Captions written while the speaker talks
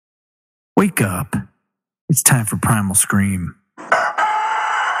Wake up. It's time for Primal Scream. All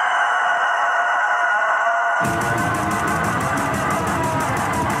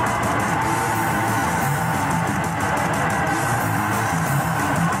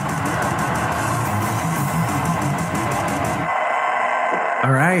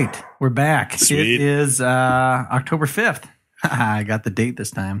right, we're back. Sweet. It is October 5th. I got the date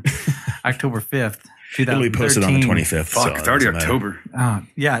this time. October 5th, 2013. It'll be posted on the 25th. Fuck, it's already October.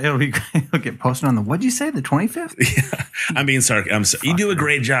 Yeah, it'll get posted on the, what'd you say, the 25th? Yeah, I'm being sarcastic. You do a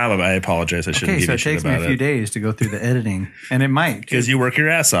great job. I apologize. I shouldn't Okay, give so you it shit takes me about a few it. days to go through the editing, and it might. Because you work your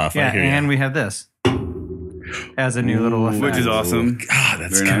ass off. Yeah, I hear and you. we have this as a new little effect. Which is awesome. God,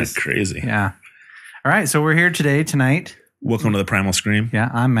 that's Very kind nice. of crazy. Yeah. All right, so we're here tonight. Welcome to the Primal Scream. Yeah,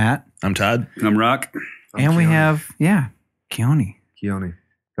 I'm Matt. I'm Todd. I'm Rock. And we have, Keone. Keone.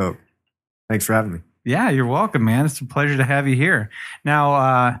 Oh, thanks for having me. Yeah, you're welcome, man. It's a pleasure to have you here.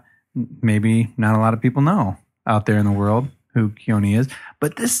 Now, maybe not a lot of people know out there in the world who Keone is,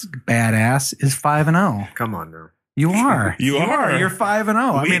 but this badass is 5-0. Come on now. You are. You are. You're 5-0.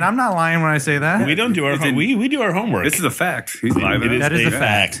 I mean, I'm not lying when I say that. We don't do our we do our homework. This is a fact. He's live. It is That is a a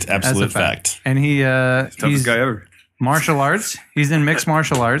fact. Absolute That's a fact. And he Toughest he's guy ever. martial arts. He's in mixed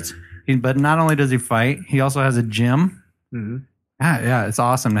martial arts. But not only does he fight, he also has a gym. Mm-hmm. Yeah, it's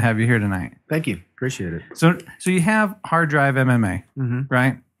awesome to have you here tonight. Thank you. Appreciate it. So you have Hard Drive MMA, Mm-hmm.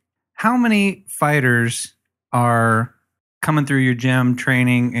 right? How many fighters are coming through your gym,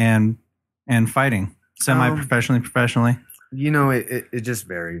 training and fighting semi-professionally, professionally? You know, it just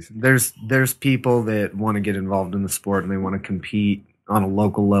varies. There's people that want to get involved in the sport and they want to compete on a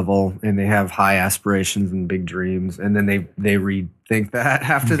local level and they have high aspirations and big dreams, and then they rethink that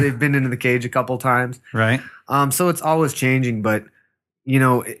after they've been into the cage a couple times. Right. So it's always changing, but you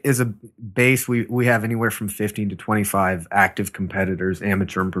know, as a base, we have anywhere from 15 to 25 active competitors,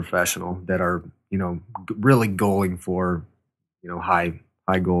 amateur and professional, that are, you know, really going for, you know, high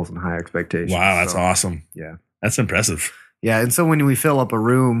goals and high expectations. Wow, that's So, awesome. Yeah. That's impressive. Yeah. And so when we fill up a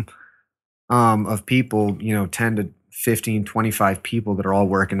room of people, you know, 10 to 15, 25 people that are all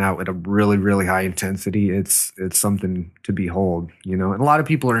working out at a really, really high intensity, it's something to behold, you know. And a lot of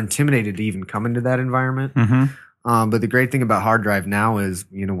people are intimidated to even come into that environment. Mm-hmm. But the great thing about Hard Drive now is,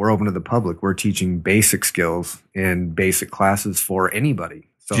 you know, we're open to the public. We're teaching basic skills and basic classes for anybody.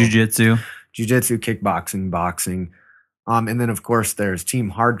 So Jiu-jitsu. kickboxing, boxing. And then, of course, there's Team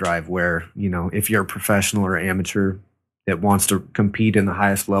Hard Drive where, you know, if you're a professional or amateur that wants to compete in the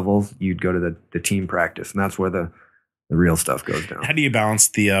highest levels, you'd go to the team practice. And that's where the real stuff goes down. How do you balance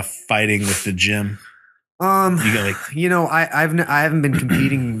the fighting with the gym? You got like, You know, I haven't been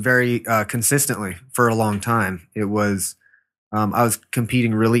competing very consistently for a long time. It was, I was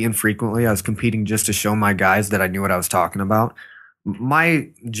competing really infrequently. I was competing just to show my guys that I knew what I was talking about. My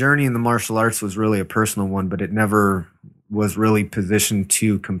journey in the martial arts was really a personal one, but it never was really positioned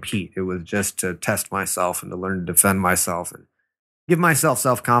to compete. It was just to test myself and to learn to defend myself and give myself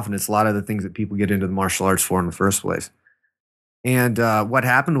self-confidence. A lot of the things that people get into the martial arts for in the first place. And what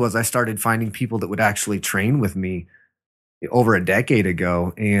happened was I started finding people that would actually train with me over a decade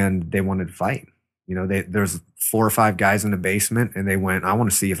ago, and they wanted to fight. You know, there's 4 or 5 guys in the basement, and they went, I want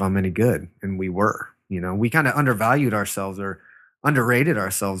to see if I'm any good. And we were. You know, we kind of undervalued ourselves or underrated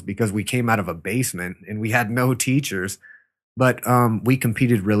ourselves because we came out of a basement and we had no teachers. But we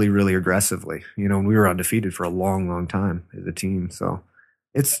competed really, really aggressively. You know, and we were undefeated for a long, long time as a team. So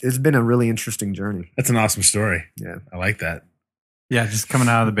it's been a really interesting journey. that's an awesome story. Yeah. I like that. Yeah, just coming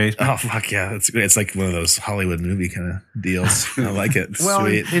out of the basement. Oh, fuck yeah. That's great. It's like one of those Hollywood movie kind of deals. I like it. Well,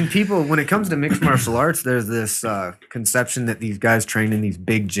 Sweet. and people, when it comes to mixed martial arts, there's this conception that these guys train in these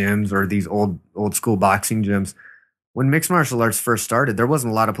big gyms or these old school boxing gyms. When mixed martial arts first started, there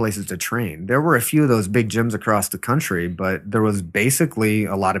wasn't a lot of places to train. There were a few of those big gyms across the country, but there was basically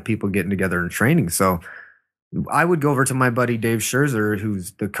a lot of people getting together and training. So I would go over to my buddy Dave Scherzer,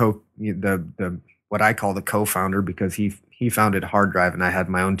 who's the what I call the co-founder, because he founded Hard Drive and I had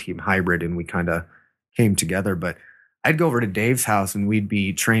my own team, Hybrid, and we kind of came together. But I'd go over to Dave's house and we'd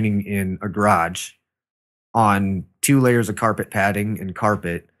be training in a garage on 2 layers of carpet padding and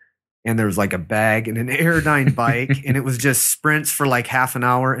carpet. And there was like a bag and an Airdyne bike, and it was just sprints for like half an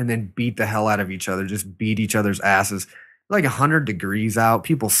hour and then beat the hell out of each other, just beat each other's asses. Like 100 degrees out,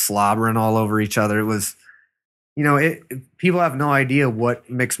 people slobbering all over each other. It was, you know, people have no idea what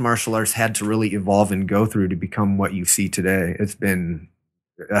mixed martial arts had to really evolve and go through to become what you see today. It's been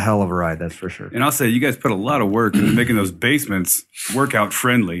a hell of a ride, that's for sure. And I'll say you guys put a lot of work into making those basements workout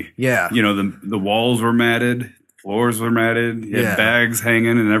friendly. Yeah. You know, the walls were matted, floors were matted, you had Yeah. bags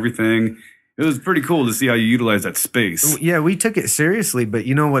hanging and everything. It was pretty cool to see how you utilize that space. Yeah, we took it seriously, but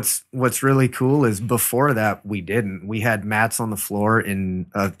you know what's really cool is before that we didn't. We had mats on the floor in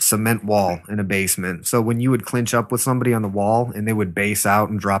a cement wall in a basement. So when you would clinch up with somebody on the wall and they would base out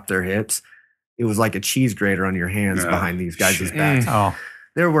and drop their hips, it was like a cheese grater on your hands behind these guys' backs. Oh,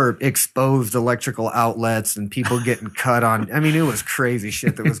 There were exposed electrical outlets and people getting cut on. I mean, it was crazy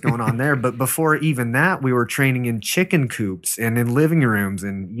shit that was going on there. But before even that, we were training in chicken coops and in living rooms.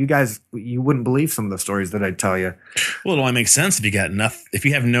 And you wouldn't believe some of the stories that I'd tell you. Well, it only makes sense if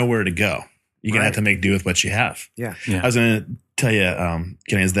you have nowhere to go. You're going to have to make do with what you have. Yeah. I was going to tell you,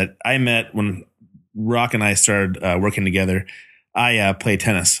 Kenny, is that I met when Rock and I started working together. I play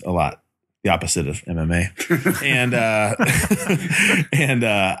tennis a lot. The opposite of MMA, and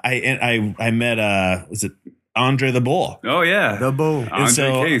I met was it Andre the Bull? Oh yeah, The Bull. And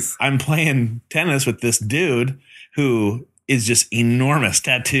so Case. I'm playing tennis with this dude who is just enormous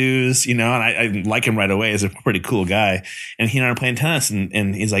tattoos, and I like him right away. He's a pretty cool guy, and he and I are playing tennis,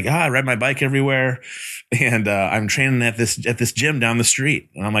 and he's like, I ride my bike everywhere, and I'm training at this gym down the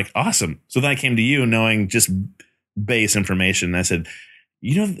street, and I'm like, awesome. So then I came to you knowing just base information, and I said,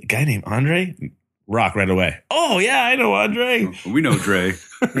 you know the guy named Andre? Rock right away. Oh, yeah, I know Andre. We know Dre.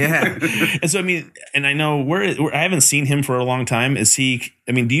 Yeah. And so, I mean, and I know I haven't seen him for a long time.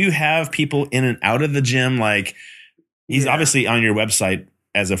 Do you have people in and out of the gym? Like, he's obviously on your website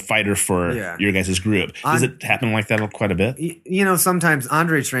as a fighter for your guys' group. Does it happen like that quite a bit? Sometimes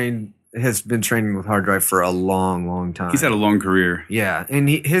Andre has been training with Hard Drive for a long, long time. He's had a long career. Yeah. And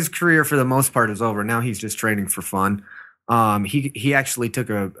his career for the most part is over. Now he's just training for fun. He actually took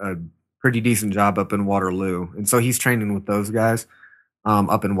a pretty decent job up in Waterloo. And so he's training with those guys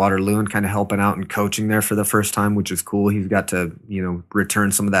up in Waterloo and kind of helping out and coaching there for the first time, which is cool. He's got to,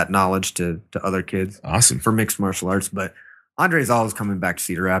 return some of that knowledge to other kids. Awesome. For mixed martial arts. But Andre's always coming back to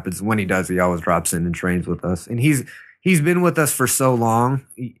Cedar Rapids. When he does, he always drops in and trains with us. And he's been with us for so long.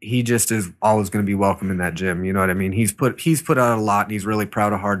 He just is always going to be welcome in that gym. You know what I mean? He's put out a lot, and he's really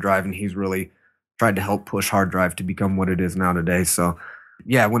proud of Hard Drive, and he's really tried to help push Hard Drive to become what it is now today. So,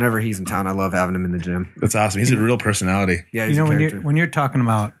 yeah, whenever he's in town, I love having him in the gym. That's awesome. He's a real personality. Yeah, he's a character. when you're talking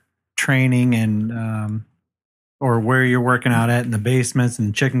about training and or where you're working out at in the basements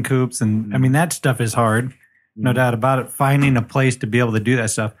and chicken coops, and I mean that stuff is hard, no doubt about it. Finding a place to be able to do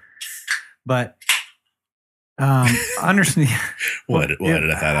that stuff, but understand. We'll edit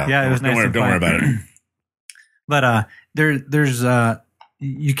that out. Yeah, it was nice. Don't worry about it. But there's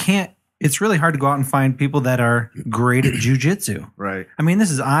you can't. It's really hard to go out and find people that are great at jujitsu. Right. I mean, this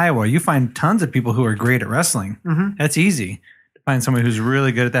is Iowa. You find tons of people who are great at wrestling. Mm-hmm. That's easy to find somebody who's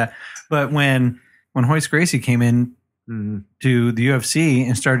really good at that. But when Hoist Gracie came in to the UFC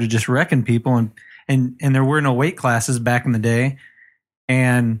and started just wrecking people, and there were no weight classes back in the day,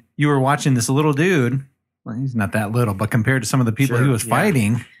 and you were watching this little dude. Well, he's not that little, but compared to some of the people he was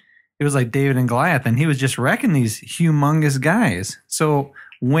fighting, it was like David and Goliath, and he was just wrecking these humongous guys. So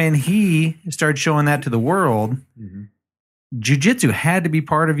when he started showing that to the world, jiu-jitsu had to be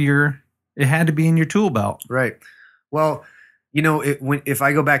part of it had to be in your tool belt. Right. Well, if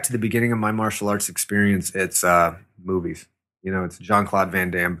I go back to the beginning of my martial arts experience, it's movies. It's Jean-Claude Van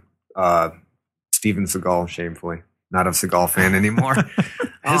Damme, Steven Seagal, shamefully. Not a Seagal fan anymore.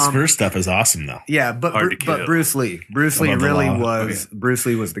 His first stuff is awesome, though. Yeah, but Bruce Lee. Bruce Lee really was. Okay. Bruce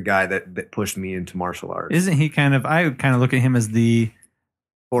Lee was the guy that pushed me into martial arts. Isn't he I kind of look at him as the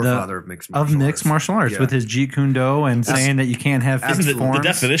forefather of mixed martial arts. With his Jeet Kune Do and saying that you can't have fixed forms. The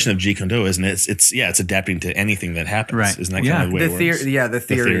definition of Jeet Kune Do, isn't it? It's adapting to anything that happens. Right. Isn't that kind of the way it works? The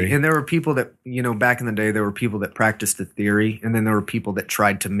theory. And there were people that, back in the day, there were people that practiced the theory, and then there were people that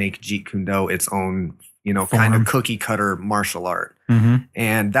tried to make Jeet Kune Do its own, kind of cookie cutter martial art. Mm-hmm.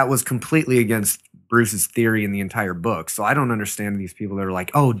 And that was completely against Bruce's theory in the entire book. So I don't understand these people that are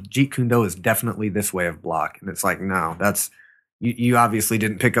like, oh, Jeet Kune Do is definitely this way of block. And it's like, no, that's, you obviously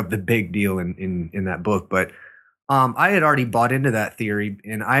didn't pick up the big deal in that book. But I had already bought into that theory,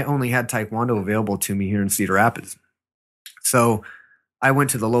 and I only had Taekwondo available to me here in Cedar Rapids. So I went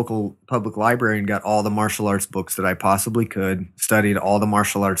to the local public library and got all the martial arts books that I possibly could, studied all the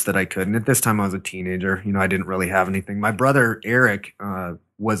martial arts that I could. And at this time I was a teenager. I didn't really have anything. My brother, Eric,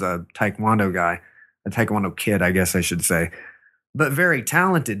 was a Taekwondo guy, a Taekwondo kid, I guess I should say, but very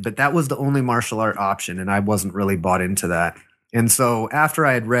talented. But that was the only martial art option, and I wasn't really bought into that. And so after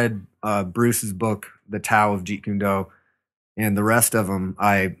I had read Bruce's book, The Tao of Jeet Kune Do, and the rest of them,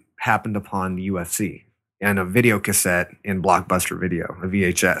 I happened upon the UFC and a video cassette in Blockbuster Video, a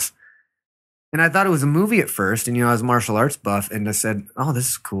VHS. And I thought it was a movie at first, and I was a martial arts buff, and I said, oh, this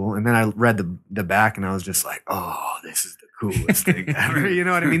is cool. And then I read the back, and I was just like, oh, this is the coolest thing ever. You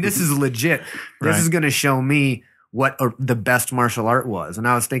know what I mean? This is legit. This is going to show me what the best martial art was. And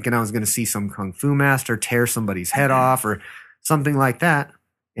I was thinking I was going to see some kung fu master tear somebody's head off or something like that.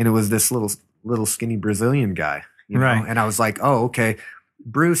 And it was this little skinny Brazilian guy, you know? And I was like, oh, okay.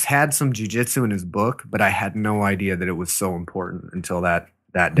 Bruce had some jujitsu in his book, but I had no idea that it was so important until that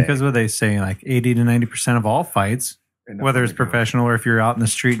day. Because what they say, like 80 to 90% of all fights, whether it's professional or if you're out in the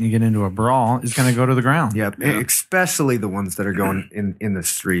street and you get into a brawl, is going to go to the ground. Yep. Especially the ones that are going in the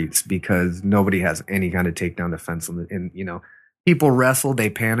streets, because nobody has any kind of takedown defense. And, you know, people wrestle, they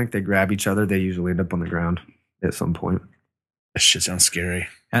panic, they grab each other, they usually end up on the ground at some point. That shit sounds scary.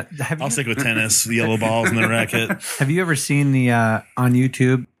 I'll stick with tennis, the yellow balls and the racket. Have you ever seen the on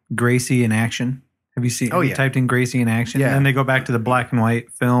YouTube Gracie in action? Have you seen? You typed in Gracie in action, and then they go back to the black and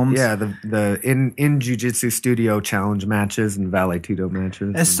white films. Yeah, the in jiu-jitsu studio challenge matches and Vale Tudo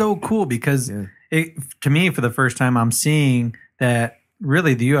matches. That's so cool because to me, for the first time, I'm seeing that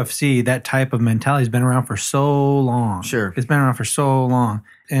really the UFC, that type of mentality has been around for so long. Sure, it's been around for so long,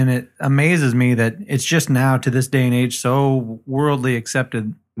 and it amazes me that it's just now to this day and age so worldwide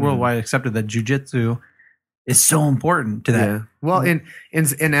accepted that jiu-jitsu is so important to that. Yeah. Well, and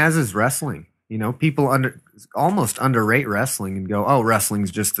as is wrestling. You know, people almost underrate wrestling and go, oh,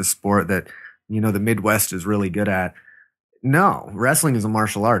 wrestling's just the sport that, you know, the Midwest is really good at. No, wrestling is a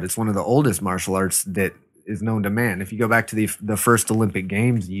martial art. It's one of the oldest martial arts that is known to man. If you go back to the first Olympic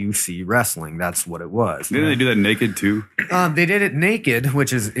Games, you see wrestling. That's what it was. Didn't they do that naked too? They did it naked,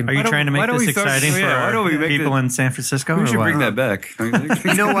 which is... Are you trying to make this exciting for people in San Francisco? We should bring that back.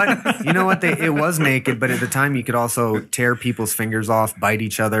 You know what? You know what? It was naked, but at the time you could also tear people's fingers off, bite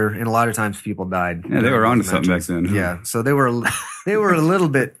each other, and a lot of times people died. Yeah, they were onto something back then. Yeah, so they were a little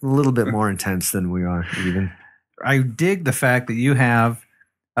bit more intense than we are even. I dig the fact that you have...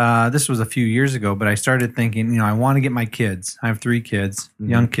 this was a few years ago, but I started thinking, you know, I want to get my kids. I have 3 kids,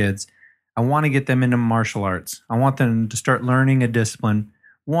 young kids. I want to get them into martial arts. I want them to start learning a discipline.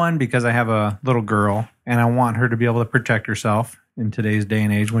 One, because I have a little girl and I want her to be able to protect herself in today's day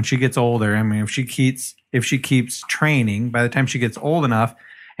and age. When she gets older, I mean, if she keeps training, by the time she gets old enough,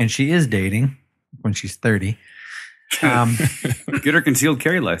 and she is dating when she's 30, get her concealed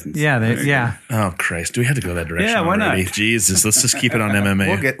carry license. Yeah. Oh Christ, do we have to go that direction? Yeah, why already? not? Jesus, let's just keep it on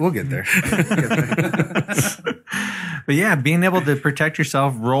MMA. We'll get there. But yeah, being able to protect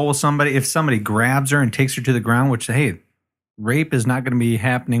yourself, roll with somebody. If somebody grabs her and takes her to the ground, which hey, rape is not going to be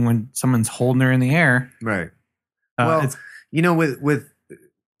happening when someone's holding her in the air, right? Well, you know, with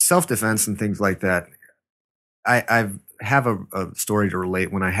self defense and things like that, I have a story to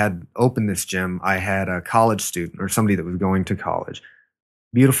relate. When I had opened this gym, I had a college student or somebody that was going to college.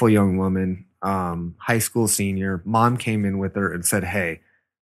 Beautiful young woman, high school senior. Mom came in with her and said, hey,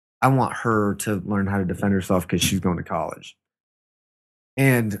 I want her to learn how to defend herself because she's going to college.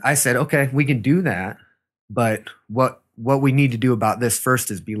 And I said, okay, we can do that. But what we need to do about this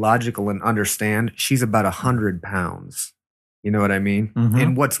first is be logical and understand she's about 100 pounds. You know what I mean? Mm-hmm.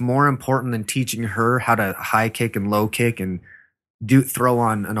 And what's more important than teaching her how to high kick and low kick and throw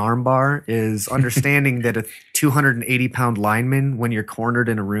on an arm bar is understanding that a 280-pound lineman, when you're cornered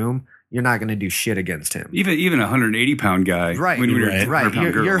in a room, you're not going to do shit against him. Even a 180-pound guy. Right.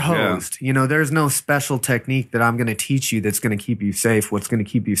 You're hosed. Yeah. You know, there's no special technique that I'm going to teach you that's going to keep you safe. What's going to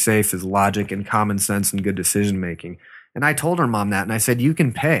keep you safe is logic and common sense and good decision making. And I told her mom that, and I said, you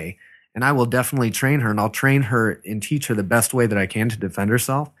can pay. And I will definitely train her, and I'll train her and teach her the best way that I can to defend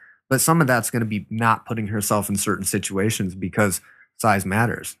herself. But some of that's going to be not putting herself in certain situations because size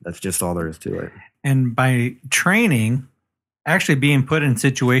matters. That's just all there is to it. And by training, actually being put in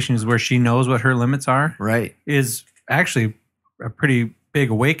situations where she knows what her limits are, right, is actually a pretty big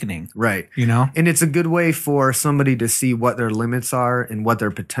awakening. Right. You know? And it's a good way for somebody to see what their limits are and what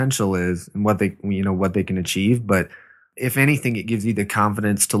their potential is and what they can achieve. But if anything, it gives you the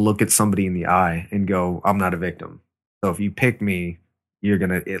confidence to look at somebody in the eye and go, I'm not a victim. So if you pick me, you're going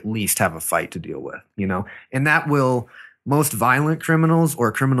to at least have a fight to deal with, you know? And that will, most violent criminals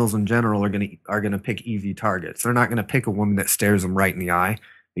or criminals in general are going to pick easy targets. They're not going to pick a woman that stares them right in the eye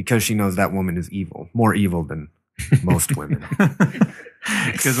because she knows that woman is evil, more evil than most women.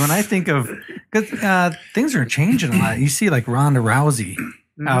 Because when I think of, things are changing a lot. You see like Ronda Rousey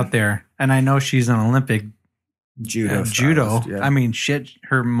out there, and I know she's an Olympic judo. Yeah. I mean, shit.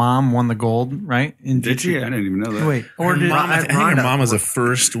 Her mom won the gold, right? Did she? I didn't even know that. Wait, I think her mom was the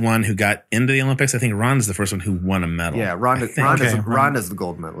first one who got into the Olympics. I think Ronda's the first one who won a medal. Yeah, Ronda's the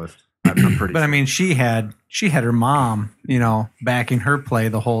gold medalist. I'm pretty. But sure. I mean, she had her mom, you know, backing her play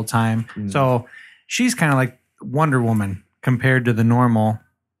the whole time. So she's kind of like Wonder Woman compared to the normal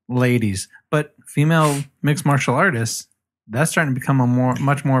ladies. But female mixed martial artists, that's starting to become a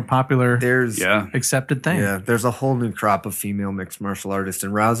much more popular, accepted thing. Yeah, there's a whole new crop of female mixed martial artists,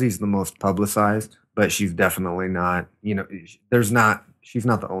 and Rousey's the most publicized, but she's definitely not. She's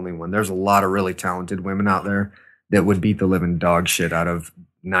not the only one. There's a lot of really talented women out there that would beat the living dog shit out of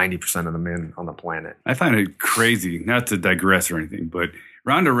 90% of the men on the planet. I find it crazy, not to digress or anything, but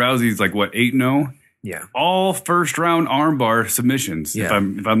Ronda Rousey's like, what, 8-0? Yeah. All first round armbar submissions, if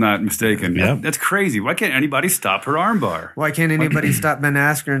I'm not mistaken. Yeah. That's crazy. Why can't anybody stop her armbar? Why can't anybody stop Ben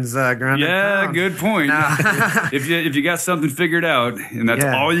Askren's ground? Yeah, good point. if you got something figured out, and that's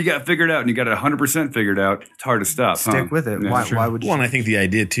all you got figured out, and you got it 100% figured out, it's hard to stop. Stick with it. Yeah, why would you? Well, and I think the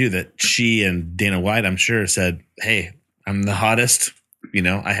idea too that she and Dana White, I'm sure, said, "Hey, I'm the hottest.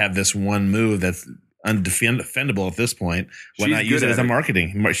 I have this one move that's undefendable at this point. Why not use it as a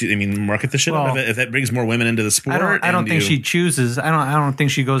marketing? Market the shit out of it. If that brings more women into the sport." I don't think she chooses. I don't think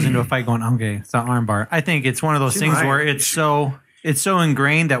she goes into a fight going, okay, it's an armbar. I think it's one of those things where it's so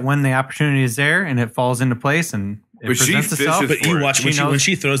ingrained that when the opportunity is there and it falls into place and it presents itself. But you watch when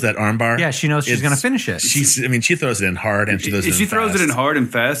she throws that armbar. Yeah, she knows she's going to finish it. She throws it in hard and she throws it in hard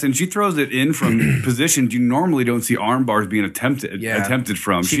and fast, and she throws it in from positions you normally don't see arm bars being attempted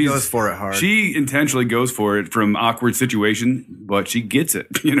from. She goes for it hard. She intentionally goes for it from awkward situation, but she gets it,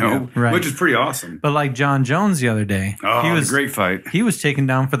 which is pretty awesome. But like John Jones the other day, he was a great fight. He was taken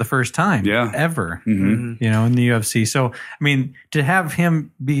down for the first time ever, in the UFC. So, to have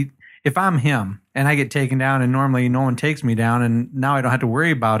him be, if I'm him and I get taken down and normally no one takes me down and now I don't have to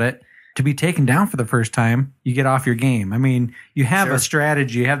worry about it, to be taken down for the first time, you get off your game. You have a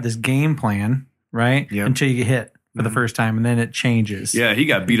strategy, you have this game plan, right? Yep. Until you get hit for the first time and then it changes. Yeah, he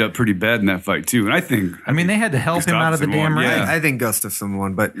got beat up pretty bad in that fight too. And I think they had to help him out of the damn ring. I think Gustafsson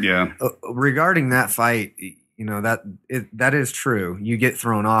won, but regarding that fight, that is true. You get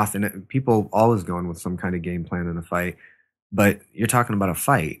thrown off and people always going with some kind of game plan in a fight, but you're talking about a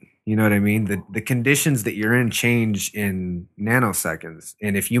fight. You know what I mean? The conditions that you're in change in nanoseconds.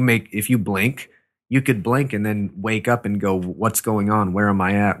 And if you blink, you could blink and then wake up and go, what's going on? Where am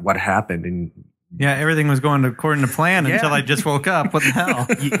I at? What happened? And everything was going according to plan until I just woke up. What the hell?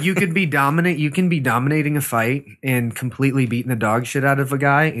 You could be dominant. You can be dominating a fight and completely beating the dog shit out of a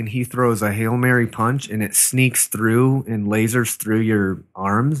guy, and he throws a Hail Mary punch and it sneaks through and lasers through your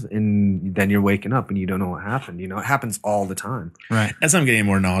arms, and then you're waking up and you don't know what happened. It happens all the time. Right. As I'm getting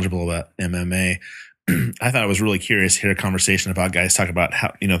more knowledgeable about MMA, I thought it was really curious to hear a conversation about guys talk about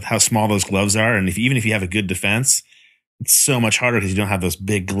how small those gloves are, and even if you have a good defense, it's so much harder because you don't have those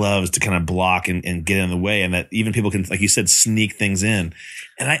big gloves to kind of block and get in the way, and that even people can, like you said, sneak things in.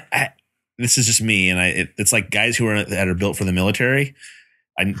 And I this is just me, and it's like guys that are built for the military.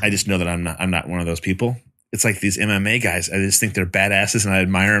 I just know that I'm not one of those people. It's like these MMA guys. I just think they're badasses, and I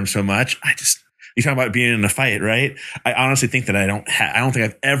admire them so much. You talk about being in a fight, right? I honestly think that I don't think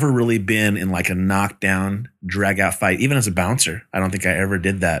I've ever really been in like a knockdown, drag out fight, even as a bouncer. I don't think I ever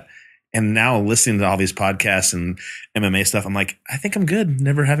did that. And now listening to all these podcasts and MMA stuff, I'm like, I think I'm good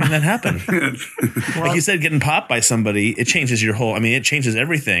never having that happen. Like you said, getting popped by somebody, it changes your whole, it changes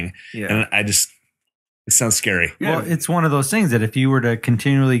everything. Yeah. And it sounds scary. Well, it's one of those things that if you were to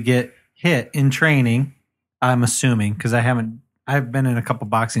continually get hit in training, I'm assuming, because I've been in a couple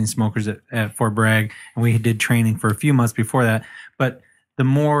boxing smokers at Fort Bragg, and we did training for a few months before that. But the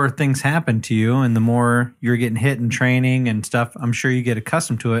more things happen to you and the more you're getting hit in training and stuff, I'm sure you get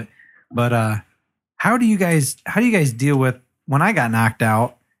accustomed to it. But how do you guys deal with when I got knocked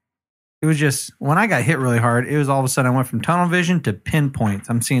out? It was just when I got hit really hard, it was all of a sudden I went from tunnel vision to pinpoints.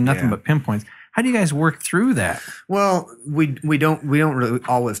 I'm seeing nothing but pinpoints. How do you guys work through that? Well, we don't really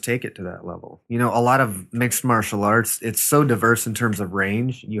always take it to that level. A lot of mixed martial arts, it's so diverse in terms of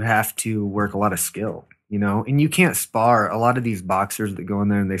range. You have to work a lot of skill, and you can't spar. A lot of these boxers that go in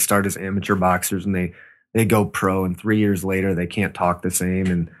there and they start as amateur boxers and they go pro, and 3 years later they can't talk the same.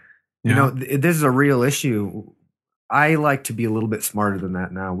 And this is a real issue. I like to be a little bit smarter than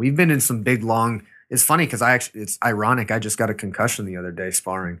that now. We've been in some big, long. It's funny because it's ironic. I just got a concussion the other day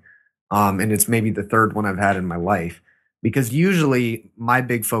sparring. And it's maybe the third one I've had in my life, because usually my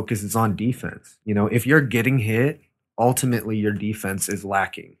big focus is on defense. If you're getting hit, ultimately your defense is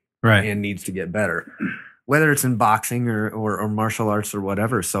lacking, right, and needs to get better, whether it's in boxing or martial arts or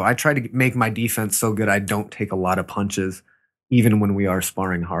whatever. So I try to make my defense so good I don't take a lot of punches, even when we are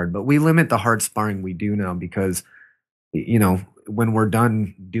sparring hard. But we limit the hard sparring we do now because, when we're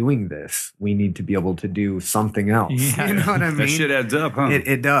done doing this, we need to be able to do something else. Yeah. You know what I mean? That shit adds up, huh?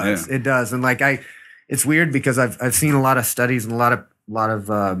 It does. Yeah. It does. And it's weird because I've seen a lot of studies and a lot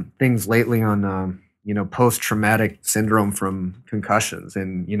of things lately on post-traumatic syndrome from concussions,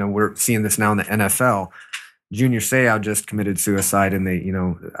 and we're seeing this now in the NFL. Junior Seau just committed suicide, and they, you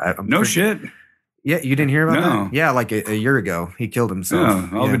know, No shit. Yeah, you didn't hear about No. that? Yeah, like a year ago, he killed himself.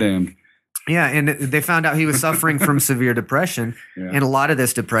 Oh, I'll be damned. Yeah, and they found out he was suffering from severe depression, and a lot of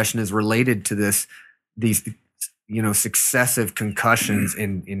this depression is related to these you know, successive concussions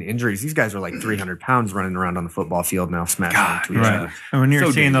and injuries. These guys are like 300 pounds running around on the football field now, smashing into each other. And when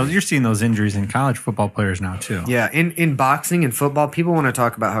you're seeing those injuries in college football players now too. Yeah, in boxing and football, people want to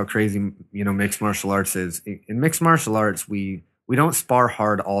talk about how crazy, you know, mixed martial arts is. In mixed martial arts, we don't spar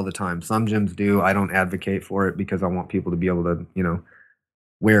hard all the time. Some gyms do. I don't advocate for it because I want people to be able to, you know,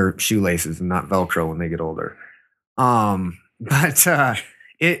 wear shoelaces and not Velcro when they get older.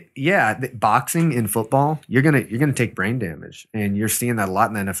 Boxing and football, you're gonna take brain damage, and you're seeing that a lot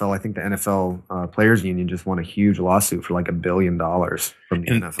in the NFL. I think the NFL Players Union just won a huge lawsuit for like $1 billion from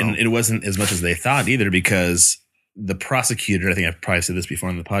the NFL. And it wasn't as much as they thought either, because the prosecutor, I think I've probably said this before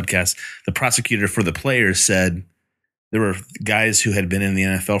on the podcast, the prosecutor for the players said there were guys who had been in the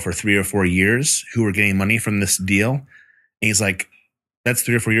NFL for 3 or 4 years who were getting money from this deal. And he's like, that's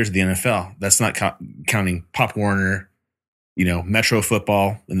 3 or 4 years of the NFL. That's not counting Pop Warner, you know, Metro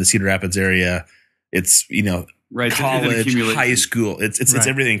football in the Cedar Rapids area. It's, you know, college, high school. It's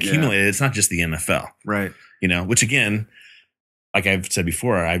everything accumulated. Yeah. It's not just the NFL. Right. You know, which again, like I've said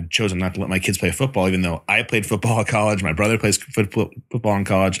before, I've chosen not to let my kids play football, even though I played football at college. My brother plays football in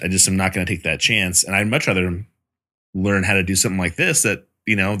college. I just am not going to take that chance. And I'd much rather learn how to do something like this that,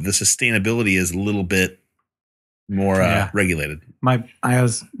 you know, the sustainability is a little bit more regulated. I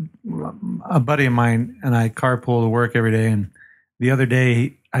was a buddy of mine, and I carpool to work every day. And the other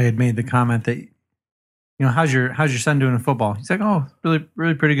day, I had made the comment that, you know, how's your son doing in football? He's like, oh, really,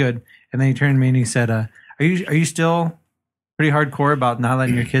 really pretty good. And then he turned to me and he said, are you still pretty hardcore about not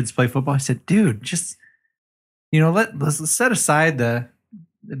letting your kids play football? I said, dude, just, you know, let's set aside the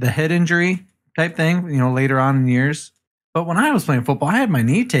head injury type thing, you know, later on in years. But when I was playing football, I had my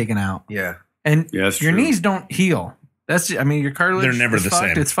knee taken out. Yeah. And your knees don't heal. That's, I mean, your cartilage, they're never the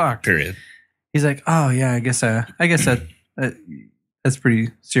fucked, same. It's fucked. Period. He's like, oh yeah, I guess that's pretty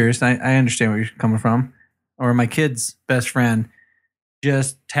serious. I understand where you're coming from. Or my kid's best friend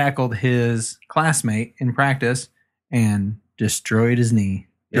just tackled his classmate in practice and destroyed his knee.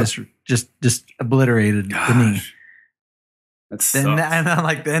 Yep. Just obliterated the knee. And I'm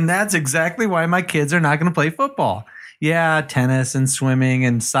like, and that's exactly why my kids are not going to play football. Yeah, tennis and swimming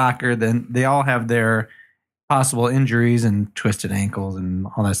and soccer, then they all have their possible injuries and twisted ankles and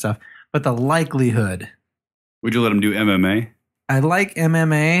all that stuff. But the likelihood. Would you let them do MMA? I like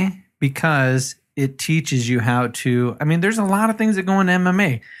MMA because it teaches you how to. I mean, there's a lot of things that go into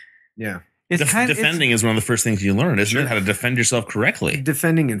MMA. Yeah. Defending is one of the first things you learn, isn't it? How to defend yourself correctly.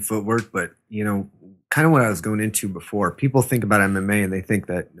 Defending and footwork, but, you know, kind of what I was going into before. People think about MMA and they think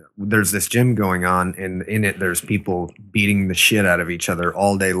that there's this gym going on, and in it there's people beating the shit out of each other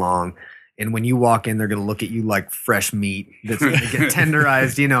all day long. And when you walk in, they're going to look at you like fresh meat that's going to get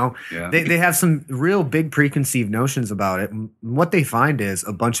tenderized, you know. Yeah. They have some real big preconceived notions about it. And what they find is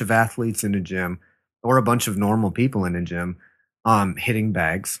a bunch of athletes in a gym or a bunch of normal people in a gym hitting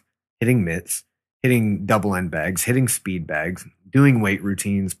bags, hitting mitts, hitting double end bags, hitting speed bags, doing weight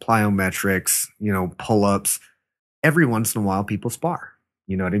routines, plyometrics, you know, pull-ups. Every once in a while, people spar.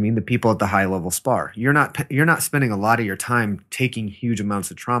 You know what I mean? The people at the high level spar. You're not spending a lot of your time taking huge amounts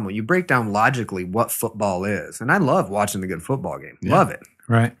of trauma. You break down logically what football is. And I love watching the good football game. Yeah. Love it.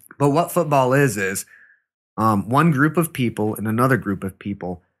 Right. But what football is one group of people and another group of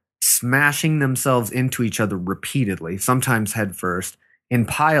people smashing themselves into each other repeatedly, sometimes head first, in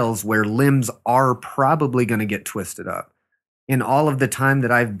piles where limbs are probably going to get twisted up. In all of the time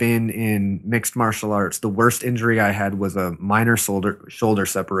that I've been in mixed martial arts, the worst injury I had was a minor shoulder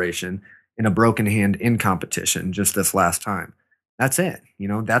separation and a broken hand in competition just this last time. That's it. You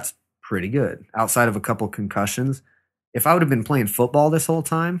know, that's pretty good. Outside of a couple concussions, if I would have been playing football this whole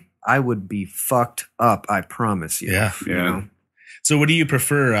time, I would be fucked up, I promise you. Yeah. You know? So what do you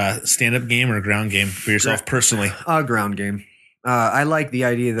prefer, stand-up game or ground game for yourself personally? Ground game. I like the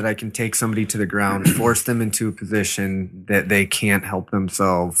idea that I can take somebody to the ground, force them into a position that they can't help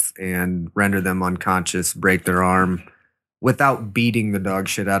themselves, and render them unconscious, break their arm, without beating the dog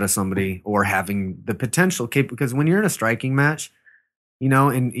shit out of somebody or having the potential because when you're in a striking match, you know,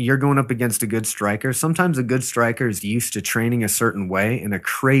 and you're going up against a good striker, sometimes a good striker is used to training a certain way, and a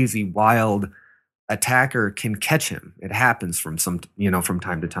crazy, wild attacker can catch him. It happens from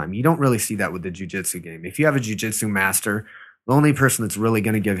time to time. You don't really see that with the jiu-jitsu game. If you have a jiu-jitsu master, the only person that's really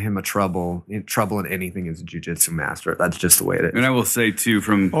going to give him trouble in anything is a jiu-jitsu master. That's just the way it is. And I will say too,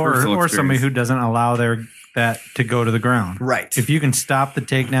 from personal or experience, somebody who doesn't allow that to go to the ground. Right. If you can stop the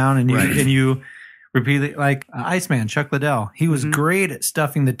takedown and you repeatedly, like Iceman, Chuck Liddell. He was great at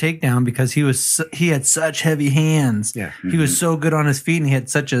stuffing the takedown because he had such heavy hands. Yeah. He was so good on his feet and he had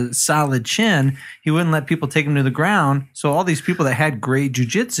such a solid chin. He wouldn't let people take him to the ground. So all these people that had great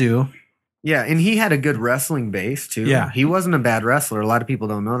jujitsu. Yeah, and he had a good wrestling base too. Yeah. He wasn't a bad wrestler. A lot of people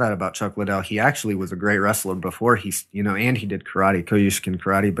don't know that about Chuck Liddell. He actually was a great wrestler before and he did karate, Koyushikin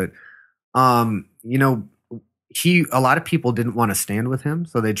karate, but a lot of people didn't want to stand with him,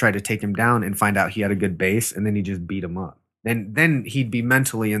 so they tried to take him down and find out he had a good base, and then he just beat him up. Then he'd be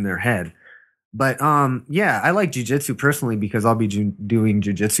mentally in their head. But I like jiu-jitsu personally because I'll be doing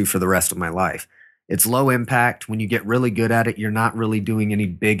jiu-jitsu for the rest of my life. It's low impact. When you get really good at it, you're not really doing any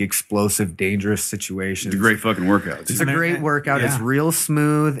big, explosive, dangerous situations. It's a great fucking workout. It's a great workout. Yeah. It's real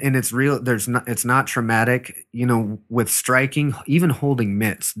smooth and it's real. It's not traumatic. With striking, even holding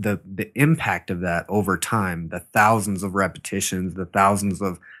mitts, the impact of that over time, the thousands of repetitions, the thousands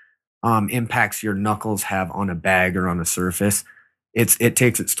of impacts your knuckles have on a bag or on a surface. It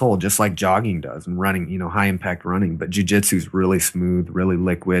takes its toll, just like jogging does and running. High impact running. But jiu-jitsu is really smooth, really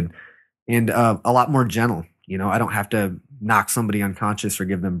liquid. And a lot more gentle. I don't have to knock somebody unconscious or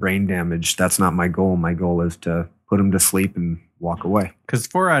give them brain damage. That's not my goal. My goal is to put them to sleep and walk away. Because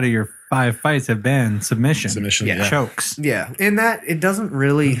 4 out of your 5 fights have been submission. Chokes. Yeah. And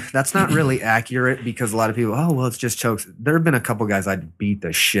that's not really accurate because a lot of people, it's just chokes. There have been a couple guys I'd beat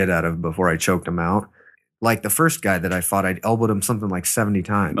the shit out of before I choked them out. Like the first guy that I fought, I'd elbowed him something like 70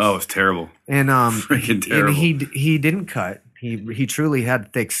 times. Oh, it's terrible. And freaking terrible. And he didn't cut. He truly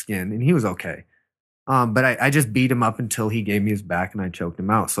had thick skin, and he was okay. But I just beat him up until he gave me his back, and I choked him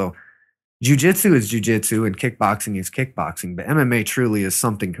out. So jiu-jitsu is jiu-jitsu, and kickboxing is kickboxing. But MMA truly is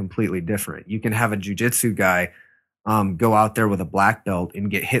something completely different. You can have a jiu-jitsu guy go out there with a black belt and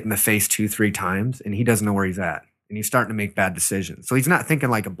get hit in the face 2-3 times, and he doesn't know where he's at. And he's starting to make bad decisions. So he's not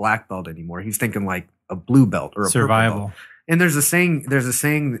thinking like a black belt anymore. He's thinking like a blue belt or a survival purple belt. And there's a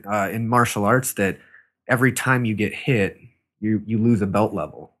saying in martial arts that every time you get hit, you lose a belt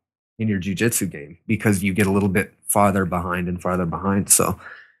level in your jiu-jitsu game because you get a little bit farther behind and farther behind. So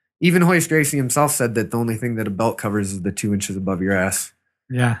even Hoist Gracie himself said that the only thing that a belt covers is the 2 inches above your ass.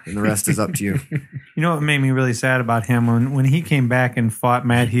 Yeah. And the rest is up to you. You know what made me really sad about him? When he came back and fought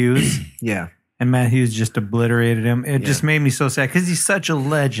Matt Hughes. Yeah. And Matt Hughes just obliterated him. It just made me so sad because he's such a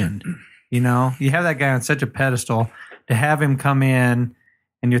legend. You have that guy on such a pedestal. To have him come in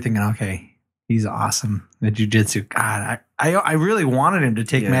and you're thinking, okay, he's awesome at jiu-jitsu. God, I really wanted him to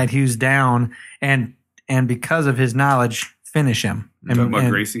take Matt Hughes down and because of his knowledge, finish him. You're talking about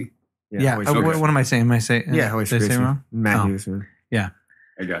Gracie? Yeah. What am I saying? Am I saying? Hoist Gracie. Wrong? Matt Hughes. Yeah.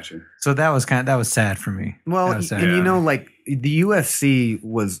 I got you. So that was sad for me. Well, and the UFC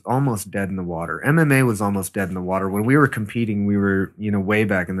was almost dead in the water. MMA was almost dead in the water. When we were competing, we were, way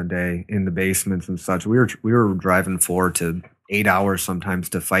back in the day in the basements and such. We were driving 4 to 8 hours sometimes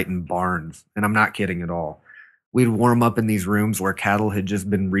to fight in barns. And I'm not kidding at all. We'd warm up in these rooms where cattle had just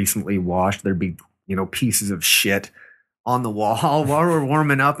been recently washed. There'd be, pieces of shit on the wall while we're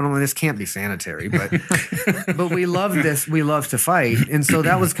warming up. And I'm like, this can't be sanitary, but we love this. We love to fight. And so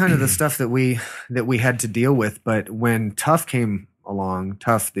that was kind of the stuff that we had to deal with. But when Tough came along,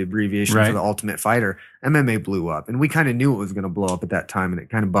 Tough, the abbreviation for the Ultimate Fighter, MMA blew up. And we kind of knew it was going to blow up at that time. And it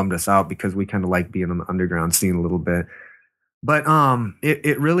kind of bummed us out because we kind of like being on the underground scene a little bit. But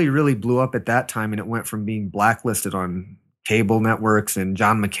it really, really blew up at that time. And it went from being blacklisted on cable networks, and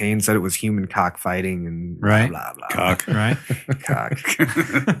John McCain said it was human cockfighting and blah, blah, blah. Cock. Right. Cock.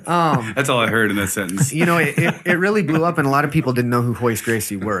 That's all I heard in that sentence. It really blew up, and a lot of people didn't know who Hoist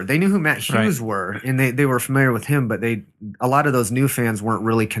Gracie were. They knew who Matt Hughes were, and they were familiar with him, but a lot of those new fans weren't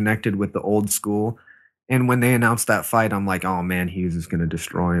really connected with the old school. And when they announced that fight, I'm like, oh man, Hughes is going to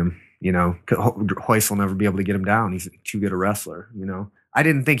destroy him. Hoist will never be able to get him down. He's too good a wrestler. I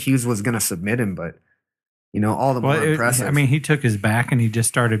didn't think Hughes was going to submit him, but all the more impressive. I mean, he took his back and he just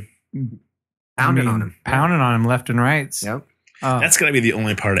started pounding on him left and right. Yep. That's got to be the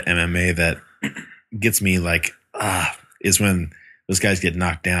only part of MMA that gets me is when those guys get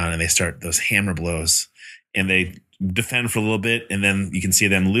knocked down and they start those hammer blows and they defend for a little bit and then you can see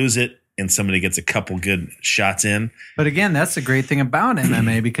them lose it and somebody gets a couple good shots in. But again, that's the great thing about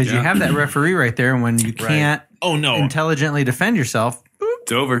MMA because you have that referee right there, and when you can't intelligently defend yourself,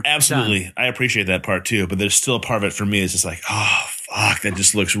 it's over. Absolutely. Done. I appreciate that part too, but there's still a part of it for me. It's just like, oh, fuck, that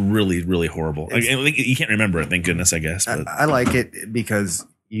just looks really, really horrible. You can't remember it, thank goodness, I guess. But. I like it because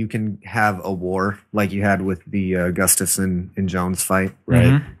you can have a war like you had with the Gustafson and Jones fight. Right.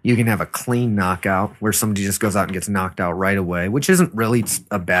 Mm-hmm. You can have a clean knockout where somebody just goes out and gets knocked out right away, which isn't really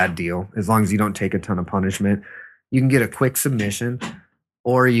a bad deal as long as you don't take a ton of punishment. You can get a quick submission.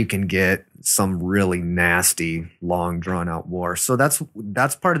 or you can get some really nasty, long, drawn out war. So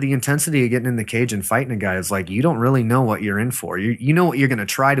that's part of the intensity of getting in the cage and fighting a guy is like, you don't really know what you're in for. You know what you're going to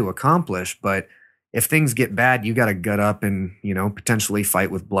try to accomplish, but if things get bad, you got to gut up and, potentially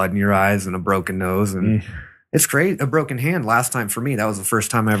fight with blood in your eyes and a broken nose. And it's crazy. A broken hand last time for me. That was the first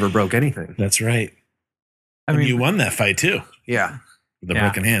time I ever broke anything. That's right. I mean, you won that fight too. Yeah. With a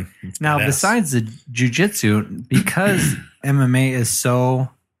broken hand. Now, besides the jiu-jitsu, because MMA is so,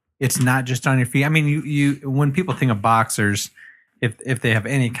 it's not just on your feet. I mean, you when people think of boxers, if they have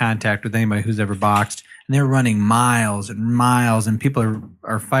any contact with anybody who's ever boxed, and they're running miles and miles, and people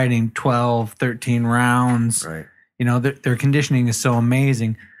are fighting 12, 13 rounds. Right. Their conditioning is so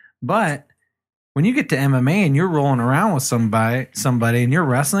amazing. But when you get to MMA and you're rolling around with somebody and you're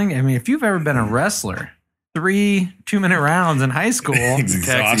wrestling, I mean, if you've ever been a wrestler, 3 2-minute rounds in high school,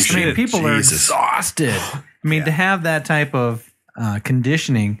 people are exhausted. I mean, to have that type of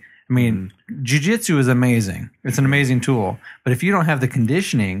conditioning, I mean, jiu-jitsu is amazing. It's an amazing tool. But if you don't have the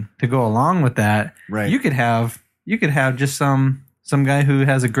conditioning to go along with that, you could have just some guy who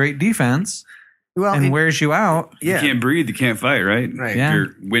has a great defense and wears you out. You can't breathe, you can't fight, right? Right. Yeah.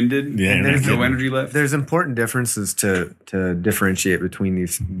 You're winded, and there's no energy left. There's important differences to differentiate between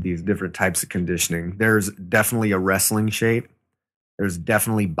these different types of conditioning. There's definitely a wrestling shape. There's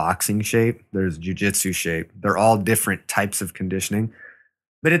definitely boxing shape. There's jiu-jitsu shape. They're all different types of conditioning.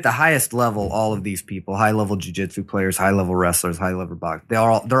 But at the highest level, all of these people, high-level jiu-jitsu players, high-level wrestlers, high-level boxers,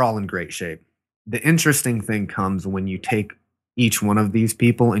 they're all in great shape. The interesting thing comes when you take each one of these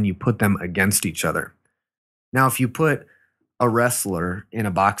people and you put them against each other. Now, if you put a wrestler in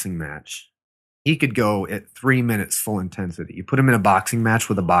a boxing match, he could go at 3 minutes full intensity. You put him in a boxing match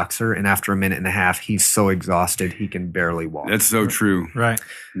with a boxer, and after a minute and a half, he's so exhausted he can barely walk. That's so true. Right.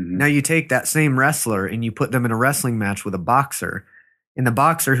 Mm-hmm. Now you take that same wrestler and you put them in a wrestling match with a boxer, and the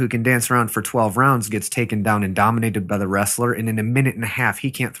boxer who can dance around for 12 rounds gets taken down and dominated by the wrestler, and in a minute and a half, he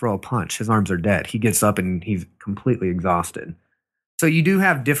can't throw a punch. His arms are dead. He gets up and he's completely exhausted. So you do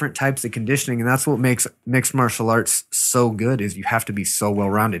have different types of conditioning, and that's what makes mixed martial arts so good is you have to be so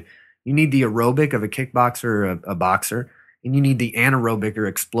well-rounded. You need the aerobic of a kickboxer or a boxer, and you need the anaerobic or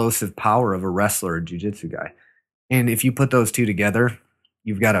explosive power of a wrestler or jiu-jitsu guy. And if you put those two together,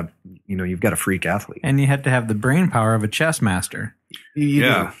 you've got a freak athlete. And you have to have the brain power of a chess master. You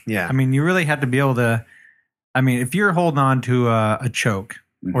do. Yeah. I mean, you really have to be able to, if you're holding on to a choke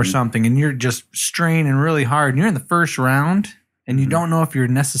or something and you're just straining really hard and you're in the first round and you don't know if you're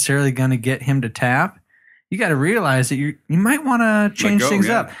necessarily going to get him to tap, you got to realize that you might want to change things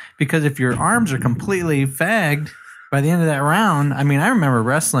up, because if your arms are completely fagged by the end of that round, I remember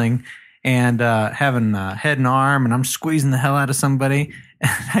wrestling and having a head and arm, and I'm squeezing the hell out of somebody.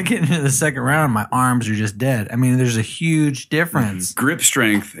 And I get into the second round, my arms are just dead. I mean, there's a huge difference. Grip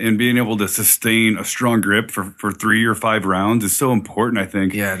strength and being able to sustain a strong grip for 3 or 5 rounds is so important, I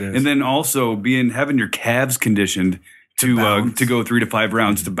think. Yeah, it is. And then also having your calves conditioned to go 3 to 5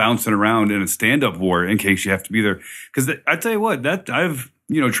 rounds, to bouncing around in a stand-up war in case you have to be there. Because I tell you what, that I've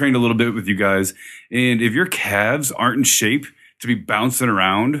trained a little bit with you guys, and if your calves aren't in shape to be bouncing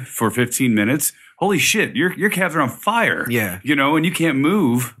around for 15 minutes, holy shit, your calves are on fire. Yeah. And you can't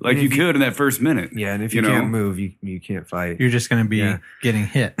move like you could in that first minute. Yeah, and if you can't move, you can't fight. You're just going to be getting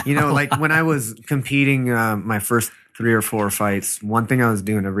hit. Like when I was competing my first 3 or 4 fights, one thing I was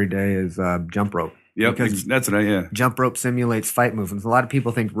doing every day is jump rope. Yep, that's what jump rope simulates fight movements. A lot of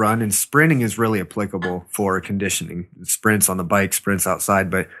people think run and sprinting is really applicable for conditioning. Sprints on the bike, sprints outside,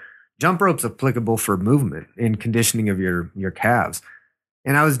 but jump rope's applicable for movement and conditioning of your calves.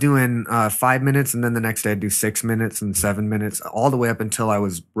 And I was doing 5 minutes, and then the next day I'd do 6 minutes and 7 minutes, all the way up until I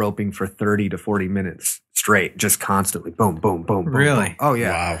was roping for 30 to 40 minutes straight, just constantly. Boom, boom, boom, boom. Really? Boom. Oh,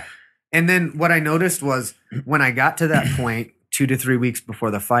 yeah. Wow. And then what I noticed was when I got to that point, 2 to 3 weeks before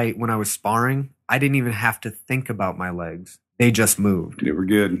the fight, when I was sparring, I didn't even have to think about my legs. They just moved. They were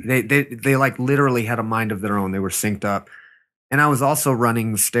good. They like literally had a mind of their own. They were synced up. And I was also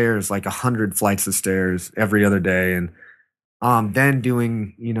running stairs, like 100 flights of stairs every other day. And then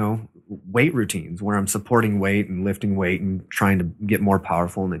doing, weight routines where I'm supporting weight and lifting weight and trying to get more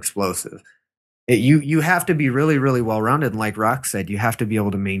powerful and explosive. You have to be really, really well-rounded. And like Rock said, you have to be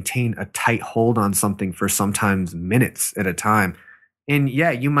able to maintain a tight hold on something for sometimes minutes at a time. And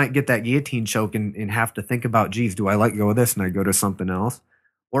yeah, you might get that guillotine choke and have to think about, geez, do I let go of this and I go to something else?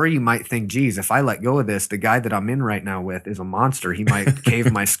 Or you might think, geez, if I let go of this, the guy that I'm in right now with is a monster. He might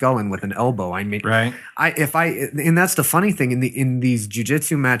cave my skull in with an elbow. Right. And that's the funny thing in these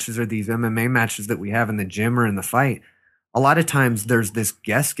jiu-jitsu matches or these MMA matches that we have in the gym or in the fight, a lot of times there's this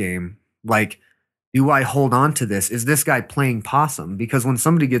guess game. Like Do I hold on to this? Is this guy playing possum? Because when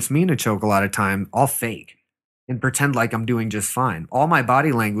somebody gets me in a choke a lot of time, I'll fake and pretend like I'm doing just fine. All my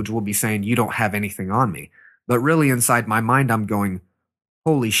body language will be saying, you don't have anything on me. But really inside my mind, I'm going,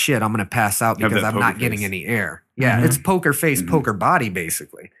 holy shit, I'm going to pass out because I'm not getting any air. Yeah, it's poker face, poker body,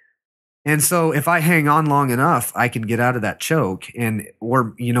 basically. And so if I hang on long enough, I can get out of that choke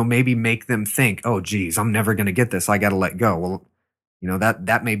or maybe make them think, oh, geez, I'm never going to get this. I got to let go. Well,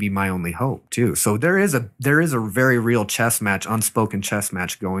 that may be my only hope too. So there is a very real chess match, unspoken chess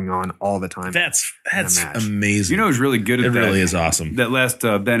match going on all the time. That's amazing. Who's really good at that? It really is awesome. That last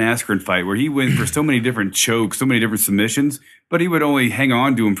Ben Askren fight where he went for so many different chokes, so many different submissions, but he would only hang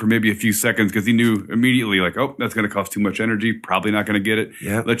on to him for maybe a few seconds because he knew immediately like, oh, that's going to cost too much energy. Probably not going to get it.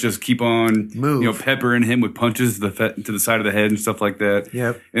 Yep. Let's just keep on, peppering him with punches to the side of the head and stuff like that.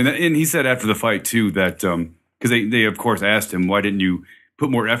 Yep. And he said after the fight too that because they of course asked him, why didn't you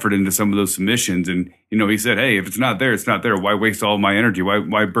put more effort into some of those submissions? And he said, hey, if it's not there, it's not there. Why waste all my energy?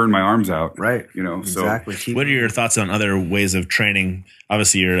 Why burn my arms out? Right. Exactly. So what are your thoughts on other ways of training?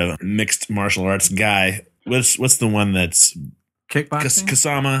 Obviously, you're a mixed martial arts guy. What's the one that's kickboxing?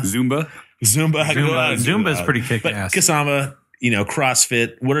 Kasama, Zumba. Zumba is pretty kick-ass. Kasama,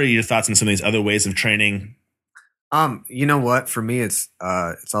 CrossFit. What are your thoughts on some of these other ways of training? You know what? For me, it's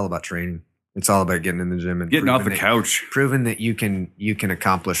all about training. It's all about getting in the gym and getting off the couch, proving that you can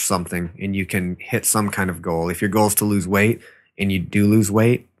accomplish something and you can hit some kind of goal. If your goal is to lose weight and you do lose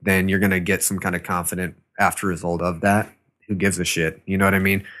weight, then you're going to get some kind of confident after result of that. Who gives a shit? You know what I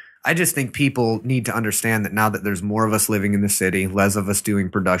mean? I just think people need to understand that now that there's more of us living in the city, less of us doing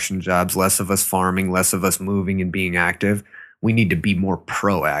production jobs, less of us farming, less of us moving and being active, we need to be more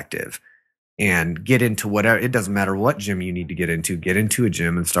proactive. And get into whatever, it doesn't matter what gym you need to get into a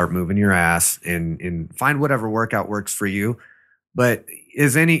gym and start moving your ass and find whatever workout works for you. But I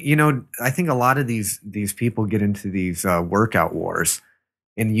think a lot of these people get into these workout wars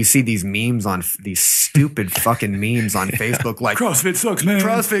and you see these memes on these stupid fucking memes on Facebook like CrossFit sucks, man.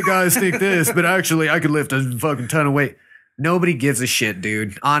 CrossFit guys think this, but actually I could lift a fucking ton of weight. Nobody gives a shit,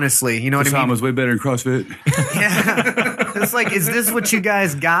 dude. Honestly, you know what I mean? Osama's way better than CrossFit. Yeah. It's like, is this what you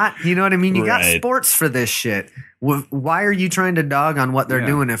guys got? You know what I mean? You got sports for this shit. Why are you trying to dog on what they're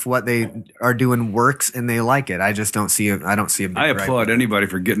doing if what they are doing works and they like it? I just don't see it. I don't see a big I applaud anybody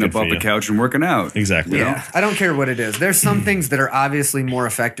for getting up off the couch and working out. Exactly. Yeah. I don't care what it is. There's some things that are obviously more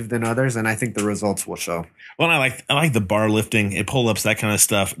effective than others, and I think the results will show. Well, I like the bar lifting, pull-ups, that kind of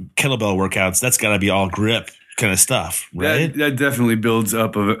stuff, kettlebell workouts. That's got to be all grip kind of stuff, right? That definitely builds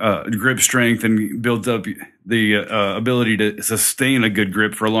up a grip strength and builds up the ability to sustain a good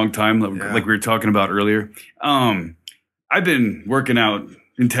grip for a long time, like we were talking about earlier. I've been working out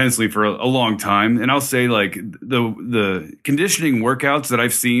intensely for a long time, and I'll say like the conditioning workouts that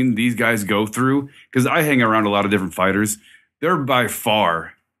I've seen these guys go through, because I hang around a lot of different fighters, they're by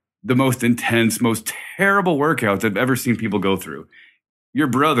far the most intense, most terrible workouts I've ever seen people go through. Your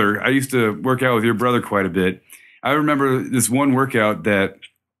brother, I used to work out with your brother quite a bit. I remember this one workout that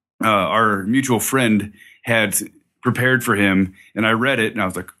our mutual friend had prepared for him, and I read it, and I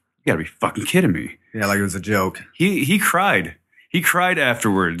was like, you gotta be fucking kidding me. Yeah, like it was a joke. He cried. He cried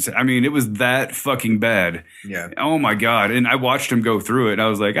afterwards. I mean, it was that fucking bad. Yeah. Oh my God. And I watched him go through it, and I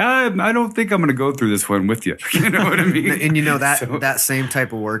was like, I don't think I'm going to go through this one with you. You know what I mean? And that same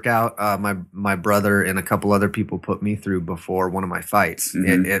type of workout, my brother and a couple other people put me through before one of my fights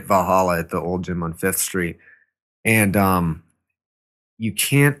at Valhalla at the old gym on 5th Street. And you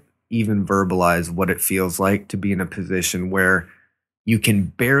can't even verbalize what it feels like to be in a position where you can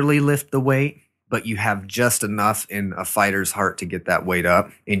barely lift the weight, but you have just enough in a fighter's heart to get that weight up,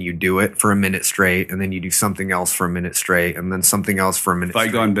 and you do it for a minute straight, and then you do something else for a minute straight, and then something else for a minute straight.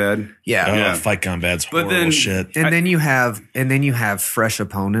 Fight gone bad. Yeah. Fight gone bad's horrible shit. And then you have fresh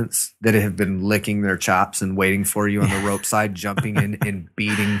opponents that have been licking their chops and waiting for you on the rope side, jumping in and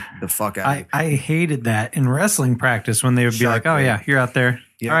beating the fuck out of you. I hated that in wrestling practice when they would be like, oh yeah, you're out there.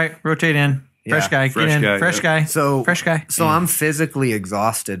 Yeah. All right, rotate in. Fresh guy, get in. Fresh guy. So fresh guy. So I'm physically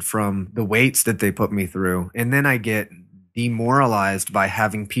exhausted from the weights that they put me through, and then I get demoralized by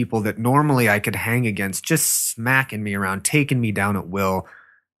having people that normally I could hang against just smacking me around, taking me down at will.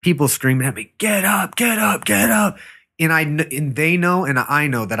 People screaming at me, "Get up! Get up! Get up!" And they know, and I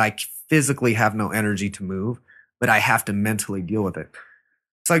know that I physically have no energy to move, but I have to mentally deal with it.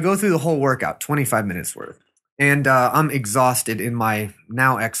 So I go through the whole workout, 25 minutes worth. And I'm exhausted, and my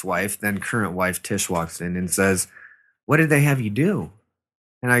now ex-wife, then current wife, Tish, walks in and says, "What did they have you do?"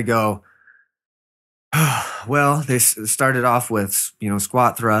 And I go, well, they started off with,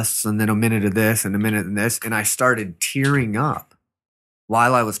 squat thrusts, and then a minute of this and a minute of this. And I started tearing up,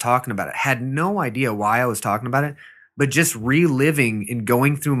 while I was talking about it. Had no idea why I was talking about it, but just reliving and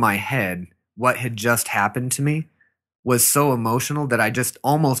going through my head what had just happened to me was so emotional that I just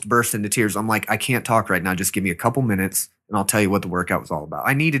almost burst into tears. I'm like, I can't talk right now. Just give me a couple minutes and I'll tell you what the workout was all about.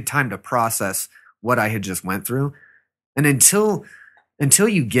 I needed time to process what I had just went through. And until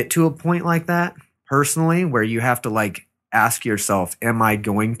you get to a point like that, personally, where you have to like ask yourself, am I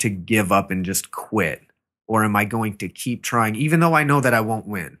going to give up and just quit? Or am I going to keep trying, even though I know that I won't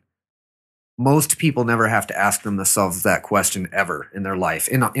win? Most people never have to ask themselves that question ever in their life.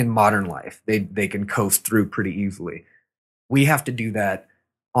 In modern life, they can coast through pretty easily. We have to do that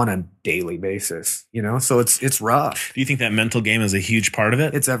on a daily basis, you know? So it's rough. Do you think that mental game is a huge part of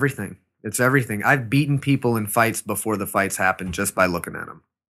it? It's everything. It's everything. I've beaten people in fights before the fights happen just by looking at them.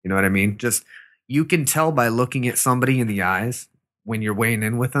 You know what I mean? Just, you can tell by looking at somebody in the eyes when you're weighing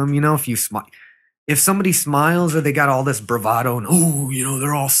in with them. You know, if somebody smiles or they got all this bravado and, oh, you know,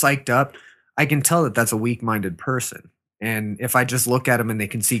 they're all psyched up, I can tell that that's a weak-minded person. And if I just look at them and they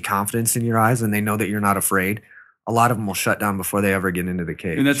can see confidence in your eyes and they know that you're not afraid, a lot of them will shut down before they ever get into the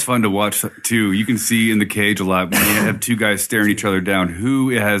cage. And that's fun to watch too. You can see in the cage a lot when you have two guys staring each other down who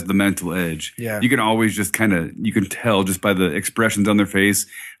has the mental edge. Yeah. You can always just you can tell just by the expressions on their face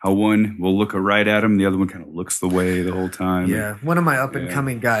how one will look right at him, the other one kind of looks the way the whole time. Yeah. One of my up and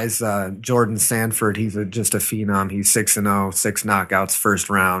coming guys, Jordan Sanford, he's just a phenom. He's 6-0, 6 knockouts first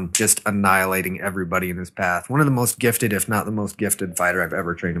round, just annihilating everybody in his path. One of the most gifted, if not the most gifted fighter I've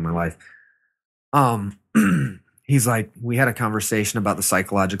ever trained in my life. He's like, we had a conversation about the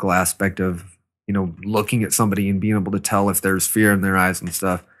psychological aspect of, you know, looking at somebody and being able to tell if there's fear in their eyes and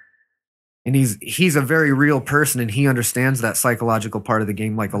stuff. And he's a very real person and he understands that psychological part of the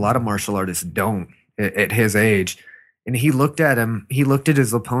game like a lot of martial artists don't at his age. And he looked at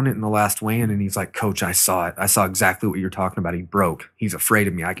his opponent in the last weigh-in and he's like, Coach, I saw it. I saw exactly what you're talking about. He broke. He's afraid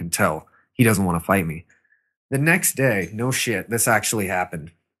of me. I can tell. He doesn't want to fight me. The next day, no shit, this actually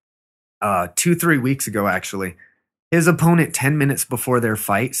happened. 2-3 weeks ago, actually. His opponent, 10 minutes before their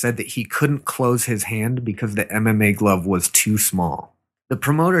fight, said that he couldn't close his hand because the MMA glove was too small. The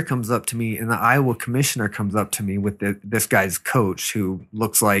promoter comes up to me and the Iowa commissioner comes up to me with this guy's coach who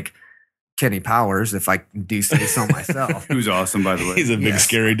looks like Kenny Powers, if I do say so myself. Who's awesome, by the way. He's a big,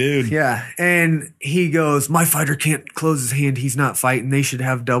 scary dude. Yeah. And he goes, my fighter can't close his hand. He's not fighting. They should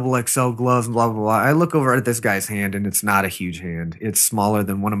have double XL gloves and blah, blah, blah. I look over at this guy's hand and it's not a huge hand. It's smaller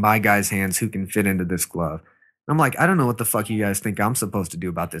than one of my guys' hands who can fit into this glove. I'm like, I don't know what the fuck you guys think I'm supposed to do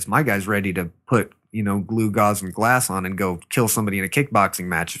about this. My guy's ready to put, you know, glue, gauze, and glass on and go kill somebody in a kickboxing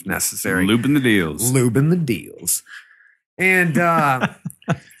match if necessary. Lubing the deals. Lubing the deals. And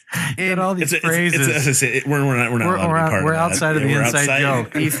and all these phrases. We're outside of the inside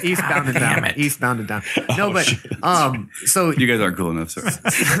joke. Eastbound and down. Eastbound and down. No, but so you guys aren't cool enough,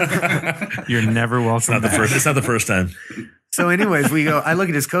 sir. You're never welcome. It's not the first time. So anyways, I look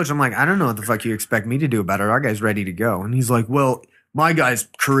at his coach. I'm like, I don't know what the fuck you expect me to do about it. Our guy's ready to go. And he's like, well, my guy's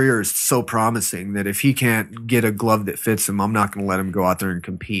career is so promising that if he can't get a glove that fits him, I'm not going to let him go out there and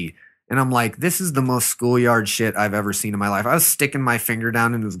compete. And I'm like, this is the most schoolyard shit I've ever seen in my life. I was sticking my finger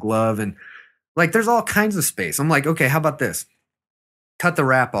down in his glove and like, there's all kinds of space. I'm like, okay, how about this? Cut the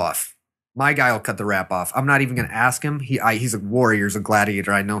wrap off. My guy will cut the wrap off. I'm not even going to ask him. He's a warrior, he's a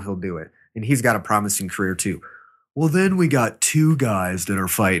gladiator. I know he'll do it. And he's got a promising career too. Well, then we got 2 guys that are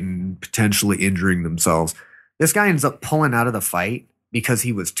fighting, potentially injuring themselves. This guy ends up pulling out of the fight because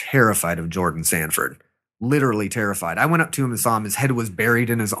he was terrified of Jordan Sanford. Literally terrified. I went up to him and saw him. His head was buried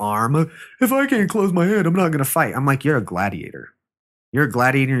in his arm. If I can't close my head, I'm not going to fight. I'm like, you're a gladiator. You're a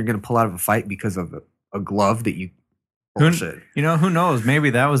gladiator. You're going to pull out of a fight because of a glove that you bullshit. You know, who knows? Maybe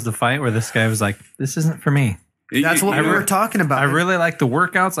that was the fight where this guy was like, this isn't for me. That's what we were talking about. I really like the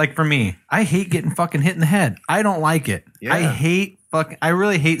workouts. Like for me, I hate getting fucking hit in the head. I don't like it. Yeah. I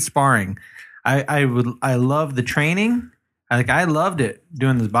really hate sparring. I love the training. I loved it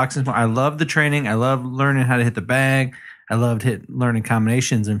doing this boxing. I love the training. I love learning how to hit the bag. I loved learning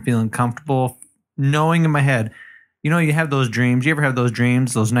combinations and feeling comfortable, knowing in my head. You know, you have those dreams. You ever have those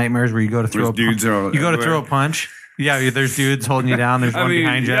dreams, those nightmares where you go to throw throw a punch? Yeah, there's dudes holding you down. There's one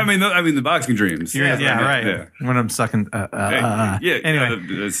behind you. I mean, the boxing dreams. Right. Yeah. When I'm sucking.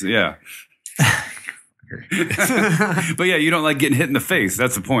 Anyway. Yeah. But yeah, you don't like getting hit in the face.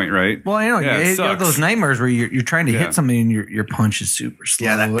 That's the point, right? Well, you have those nightmares where you're trying to hit something and your punch is super slow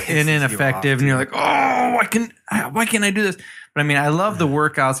and ineffective, and you're like, oh, why can't I do this? But I mean, I love the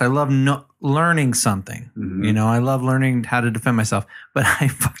workouts. I love learning something. Mm-hmm. You know, I love learning how to defend myself. But I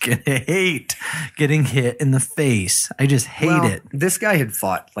fucking hate getting hit in the face. I just hate it. This guy had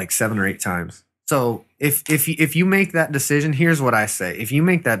fought like 7 or 8 times. So if you make that decision, here's what I say. If you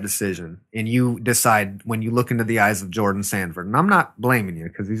make that decision and you decide when you look into the eyes of Jordan Sanford, and I'm not blaming you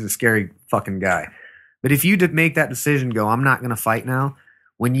because he's a scary fucking guy, but if you did make that decision, go, I'm not going to fight now,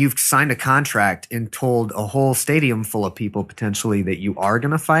 when you've signed a contract and told a whole stadium full of people potentially that you are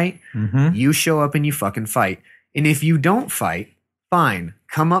going to fight, you show up and you fucking fight. And if you don't fight, fine.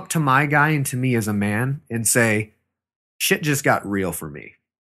 Come up to my guy and to me as a man and say, shit just got real for me.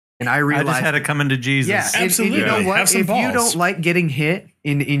 And I realized I just had to come into Jesus. Yeah, absolutely. And you know what? Have some if balls. you don't like getting hit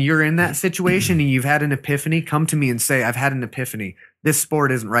and you're in that situation and you've had an epiphany, come to me and say, I've had an epiphany. This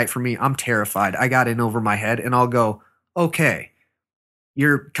sport isn't right for me. I'm terrified. I got in over my head. And I'll go, okay,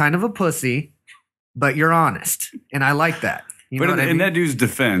 you're kind of a pussy, but you're honest. And I like that. You know But what I in mean? that dude's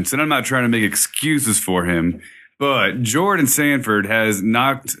defense, and I'm not trying to make excuses for him, but Jordan Sanford has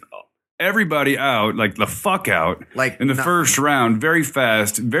knocked everybody out, like the fuck out, Like, in the no- first round, very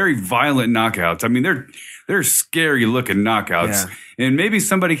fast, very violent knockouts. I mean, they're scary looking knockouts. Yeah. And maybe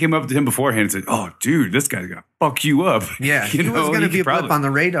somebody came up to him beforehand and said, "Oh, dude, this guy's gonna fuck you up." Yeah, he was going to be a blip on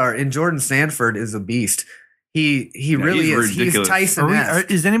the radar. And Jordan Sanford is a beast. He really he's is. He's ridiculous.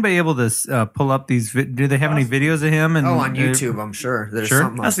 Tyson-esque. Is anybody able to pull up these? Do they have any videos of him? And, On YouTube, I'm sure. There's Sure.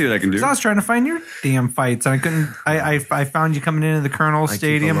 something. I'll see what I can do. Because I was trying to find your damn fights, and I couldn't. I found you coming into the Colonel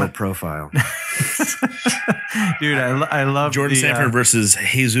Stadium, Low profile. dude. I love Jordan the, Sanford versus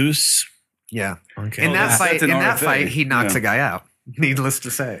Jesus. Yeah. Okay. In that that's an RFA. fight, he knocks Yeah. a guy out. Needless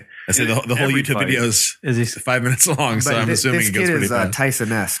to say. I say the whole Every YouTube fight. video is Is he 5 minutes long, so But I'm assuming this it goes kid pretty is fast.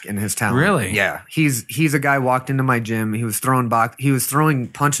 Tyson-esque in his talent. Really? Yeah. He's a guy walked into my gym. He was throwing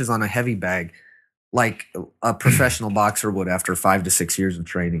punches on a heavy bag like a professional boxer would after 5 to 6 years of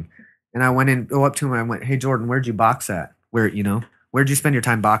training. And I go up to him and I went, "Hey Jordan, where'd you box at? Where'd you spend your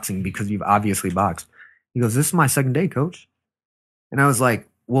time boxing? Because you've obviously boxed." He goes, "This is my second day, coach." And I was like,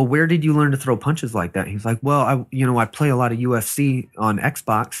 "Well, where did you learn to throw punches like that?" He's like, "Well, I play a lot of UFC on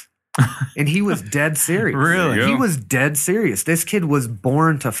Xbox." And he was dead serious. Really? There you He go. was dead serious. This kid was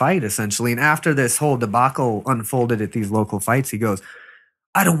born to fight, essentially. And after this whole debacle unfolded at these local fights, he goes,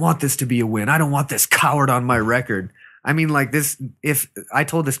 "I don't want this to be a win. I don't want this coward on my record." I mean, like this, if I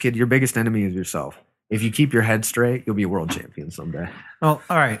told this kid, your biggest enemy is yourself. If you keep your head straight, you'll be a world champion someday. Well,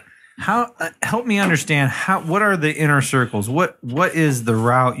 all right. How help me understand what are the inner circles? What is the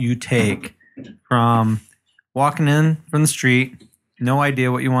route you take from walking in from the street, no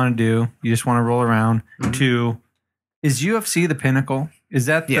idea what you want to do, you just want to roll around, to is UFC the pinnacle? Is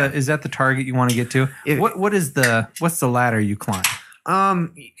that the target you want to get to? What's the ladder you climb?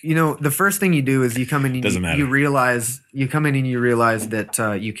 The first thing you do is you come in and Doesn't matter. you realize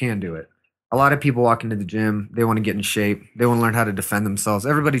that you can do it. A lot of people walk into the gym, they want to get in shape, they want to learn how to defend themselves.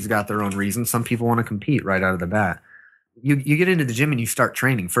 Everybody's got their own reasons. Some people want to compete right out of the bat. You get into the gym and you start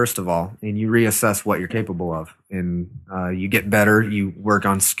training, first of all, and you reassess what you're capable of. And you get better, you work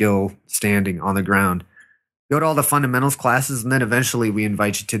on skill standing on the ground. Go to all the fundamentals classes, and then eventually we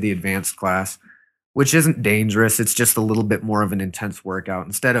invite you to the advanced class, which isn't dangerous. It's just a little bit more of an intense workout.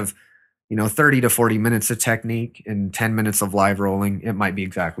 Instead of 30 to 40 minutes of technique and 10 minutes of live rolling, it might be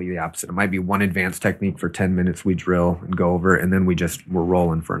exactly the opposite. It might be one advanced technique for 10 minutes we drill and go over it, and then we're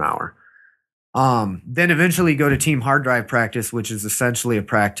rolling for an hour. Then eventually go to team hard drive practice, which is essentially a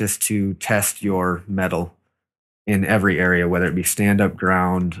practice to test your mettle in every area, whether it be stand-up,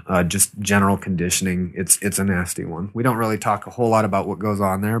 ground, just general conditioning. It's a nasty one. We don't really talk a whole lot about what goes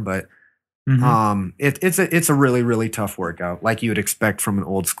on there, but it's a really, really tough workout, like you would expect from an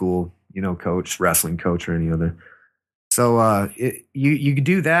old school coach, wrestling coach, or any other. So you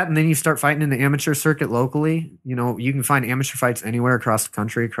do that, and then you start fighting in the amateur circuit locally. You can find amateur fights anywhere across the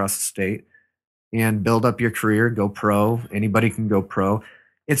country, across the state, and build up your career, go pro. Anybody can go pro.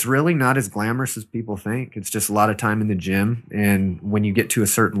 It's really not as glamorous as people think. It's just a lot of time in the gym, and when you get to a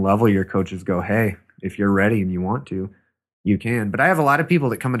certain level, your coaches go, "Hey, if you're ready and you want to, you can." But I have a lot of people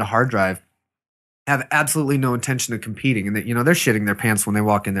that come into hard drive have absolutely no intention of competing, and that they're shitting their pants when they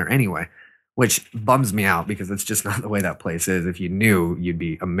walk in there anyway, which bums me out because it's just not the way that place is. If you knew, you'd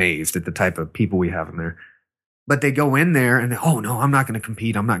be amazed at the type of people we have in there. But they go in there and "Oh no, I'm not going to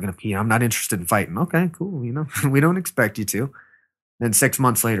compete. I'm not going to compete. I'm not interested in fighting." Okay, cool. We don't expect you to. Then 6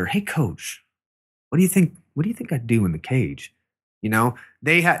 months later, "Hey coach, what do you think? What do you think I'd do in the cage?"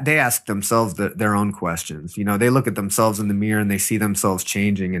 They ask themselves their own questions. They look at themselves in the mirror and they see themselves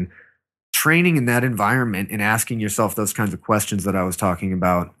changing, and training in that environment and asking yourself those kinds of questions that I was talking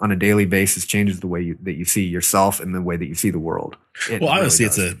about on a daily basis changes the way that you see yourself and the way that you see the world. Well, obviously,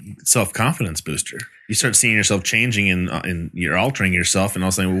 it's a self-confidence booster. you start seeing yourself changing and you're altering yourself, and all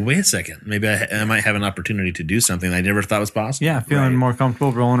of a sudden, well, wait a second, maybe I might have an opportunity to do something I never thought was possible. Yeah, feeling more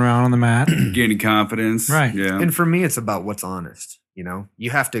comfortable rolling around on the mat. Gaining confidence. Right. Yeah. And for me, it's about what's honest. You know, you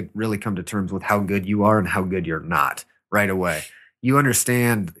have to really come to terms with how good you are and how good you're not right away. You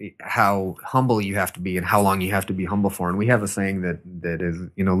understand how humble you have to be and how long you have to be humble for. And we have a saying that is,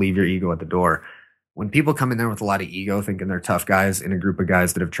 you know, leave your ego at the door. When people come in there with a lot of ego, thinking they're tough guys in a group of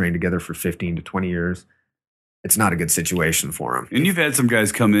guys that have trained together for 15 to 20 years, it's not a good situation for them. And you've had some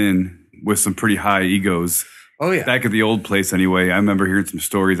guys come in with some pretty high egos. Oh, yeah. Back at the old place anyway. I remember hearing some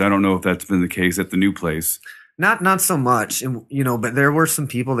stories. I don't know if that's been the case at the new place. Not so much, and you know, but there were some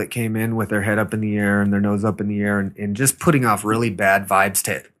people that came in with their head up in the air and their nose up in the air and just putting off really bad vibes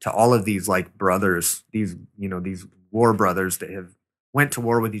to all of these like brothers, these war brothers that have went to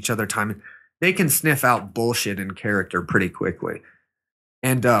war with each other time. They can sniff out bullshit in character pretty quickly.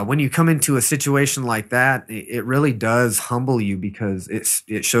 And when you come into a situation like that, it really does humble you because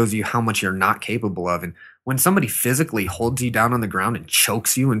it shows you how much you're not capable of. And when somebody physically holds you down on the ground and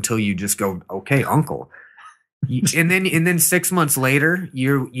chokes you until you just go, okay, uncle. And then 6 months later,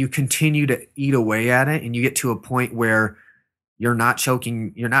 you continue to eat away at it, and you get to a point where you're not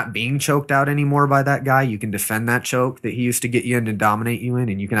being choked out anymore by that guy. You can defend that choke that he used to get you in and dominate you in,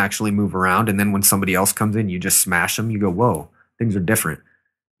 and you can actually move around. And then when somebody else comes in, you just smash them. You go, whoa, things are different.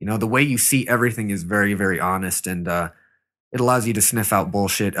 You know, the way you see everything is very, very honest, and it allows you to sniff out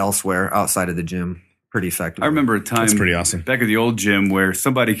bullshit elsewhere outside of the gym pretty effectively. I remember a time That's pretty awesome. back at the old gym where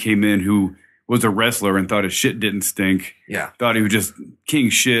somebody came in who was a wrestler and thought his shit didn't stink. Yeah. Thought he was just king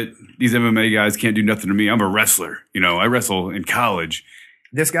shit. These MMA guys can't do nothing to me. I'm a wrestler. You know, I wrestle in college.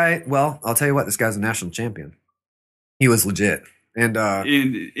 This guy, well, I'll tell you what, this guy's a national champion. He was legit. And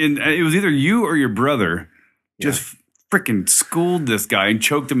it was either you or your brother just freaking schooled this guy and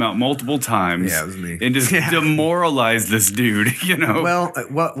choked him out multiple times. Yeah, it was me. And just demoralized this dude, you know? Well,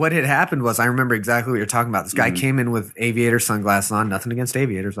 what had happened was, I remember exactly what you're talking about. This guy came in with aviator sunglasses on. Nothing against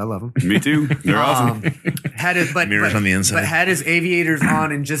aviators. I love them. Me too. They're awesome. Had his Mirrors on the inside. But had his aviators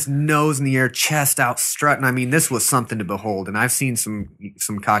on and just nose in the air, chest out, strutting. I mean, this was something to behold. And I've seen some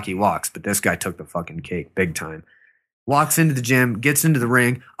cocky walks, but this guy took the fucking cake big time. Walks into the gym, gets into the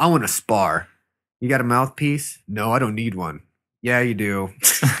ring. I want to spar. You got a mouthpiece? No, I don't need one. Yeah, you do.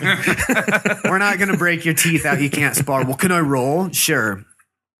 We're not going to break your teeth out. You can't spar. Well, can I roll? Sure.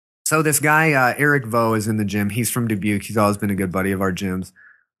 So this guy, Eric Vo, is in the gym. He's from Dubuque. He's always been a good buddy of our gyms.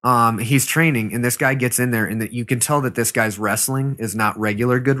 He's training, and this guy gets in there, and that you can tell that this guy's wrestling is not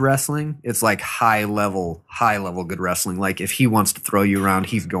regular good wrestling. It's like high level good wrestling. Like if he wants to throw you around,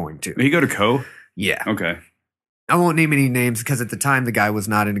 he's going to. Did he go to Co? Yeah. Okay. I won't name any names because at the time the guy was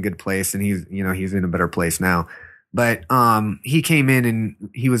not in a good place, and he's in a better place now. But he came in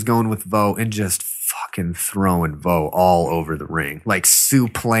and he was going with Vo and just fucking throwing Vo all over the ring, like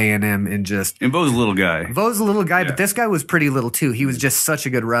playing him and just. And Vo's a little guy. Vo's a little guy, but this guy was pretty little too. He was just such a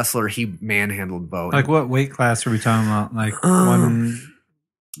good wrestler. He manhandled Vo. Like what weight class are we talking about? Like one.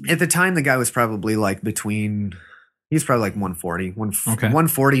 At the time, the guy was probably like he's probably like 140,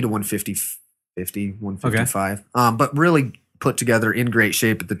 140 to 150. 155. Okay. But really put together in great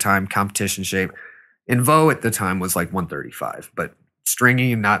shape at the time, competition shape. And Vo at the time was like 135, but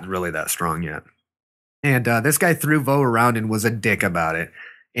stringy and not really that strong yet. And this guy threw Vo around and was a dick about it.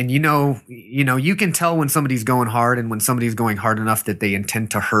 And you can tell when somebody's going hard and when somebody's going hard enough that they intend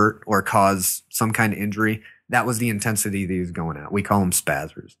to hurt or cause some kind of injury. That was the intensity that he was going at. We call them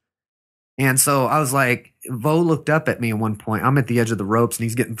spazzers. And so I was like, Vo looked up at me at one point. I'm at the edge of the ropes and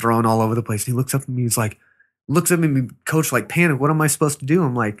he's getting thrown all over the place. And he looks up at me. He's like, looks at me, coach, like panic. What am I supposed to do?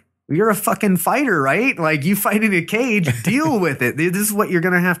 I'm like, well, you're a fucking fighter, right? Like you fight in a cage, deal with it. This is what you're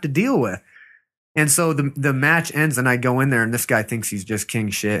going to have to deal with. And so the match ends and I go in there and this guy thinks he's just king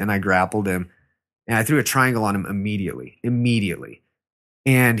shit. And I grappled him and I threw a triangle on him immediately.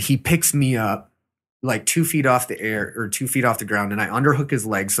 And he picks me up like 2 feet off the air or 2 feet off the ground. And I underhook his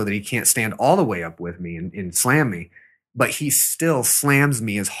legs so that he can't stand all the way up with me and slam me. But he still slams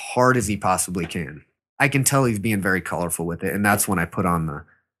me as hard as he possibly can. I can tell he's being very colorful with it. And that's when I put on the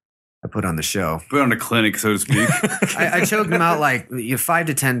show. Put on a clinic, so to speak. I choked him out like 5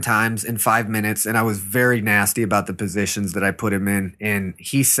 to 10 times in 5 minutes. And I was very nasty about the positions that I put him in. And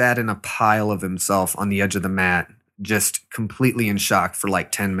he sat in a pile of himself on the edge of the mat, just completely in shock for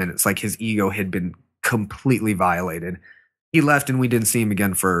like 10 minutes. Like his ego had been completely violated. He left and we didn't see him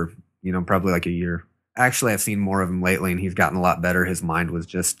again for, probably like a year. Actually, I've seen more of him lately and he's gotten a lot better. His mind was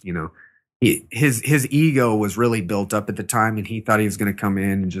just, his ego was really built up at the time and he thought he was going to come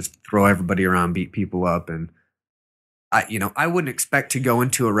in and just throw everybody around, beat people up. And I wouldn't expect to go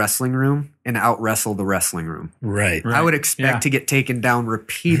into a wrestling room and out wrestle the wrestling room. Right. I would expect to get taken down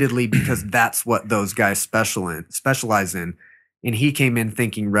repeatedly because that's what those guys specialize in. And he came in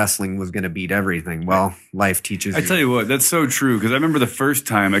thinking wrestling was going to beat everything. Well, life teaches you. I tell you what, that's so true. Because I remember the first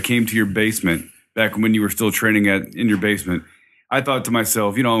time I came to your basement, back when you were still training in your basement, I thought to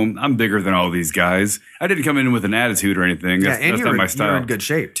myself, I'm bigger than all these guys. I didn't come in with an attitude or anything. That's not my style. You were in good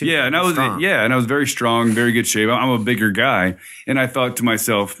shape too. Yeah, and I was very strong, very good shape. I'm a bigger guy, and I thought to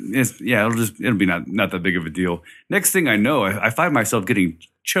myself, it'll be not that big of a deal. Next thing I know, I find myself getting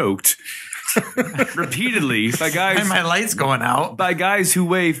choked repeatedly by guys. And my light's going out. By guys who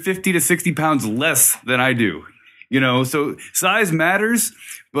weigh 50 to 60 pounds less than I do. So size matters,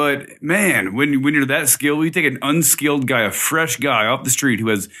 but man, when you're that skilled, when you take an unskilled guy, a fresh guy off the street who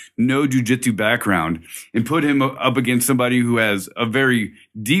has no jiu-jitsu background and put him up against somebody who has a very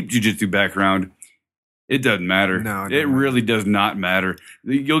deep jiu-jitsu background, it doesn't matter. No, it really does not matter.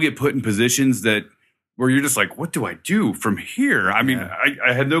 You'll get put in positions where you're just like, what do I do from here? I mean,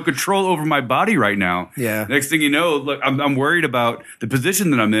 I had no control over my body right now. Yeah. Next thing you know, look, I'm worried about the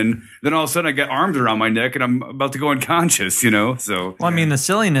position that I'm in. Then all of a sudden I got arms around my neck and I'm about to go unconscious, So. Well, I mean, the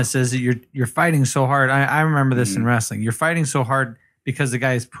silliness is that you're fighting so hard. I remember this in wrestling. You're fighting so hard because the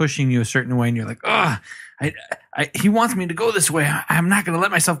guy is pushing you a certain way and you're like, he wants me to go this way. I'm not going to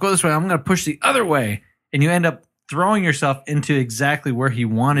let myself go this way. I'm going to push the other way. And you end up throwing yourself into exactly where he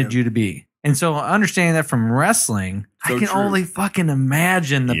wanted you to be. And so understanding that from wrestling, I can only fucking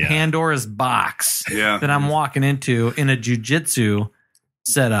imagine the Pandora's box that I'm walking into in a jiu-jitsu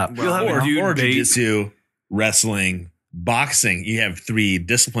setup. Or jiu-jitsu, wrestling, boxing. You have 3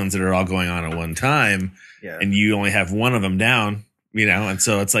 disciplines that are all going on at one time, and you only have one of them down. And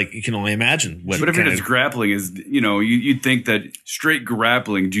so it's like you can only imagine. But if it's grappling, you'd think that straight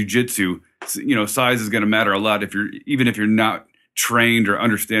grappling, jiu-jitsu, size is going to matter a lot even if you're not trained or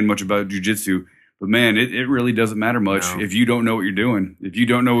understand much about jiu-jitsu. But man, it really doesn't matter much if you don't know what you're doing. If you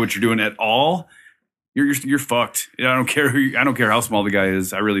don't know what you're doing at all, you're fucked. I don't care how small the guy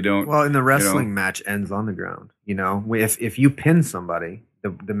is. I really don't. Well, and the wrestling match ends on the ground. If you pin somebody,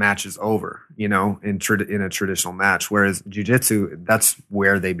 the match is over. In a traditional match. Whereas jiu-jitsu, that's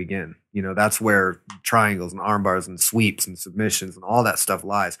where they begin. That's where triangles and arm bars and sweeps and submissions and all that stuff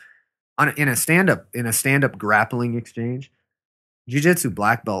lies. In a stand-up grappling exchange, jiu-jitsu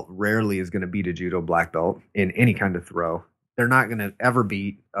black belt rarely is going to beat a judo black belt in any kind of throw. They're not going to ever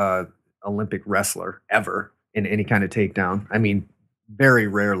beat Olympic wrestler ever in any kind of takedown. I mean, very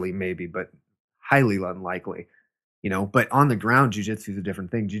rarely maybe, but highly unlikely. But on the ground, jiu-jitsu is a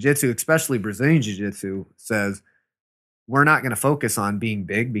different thing. Jiu-jitsu, especially Brazilian jiu-jitsu, says we're not going to focus on being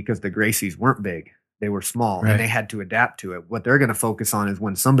big because the Gracies weren't big. They were small and they had to adapt to it. What they're going to focus on is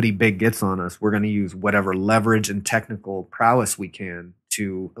when somebody big gets on us, we're going to use whatever leverage and technical prowess we can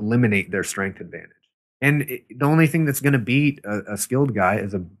to eliminate their strength advantage. And the only thing that's going to beat a skilled guy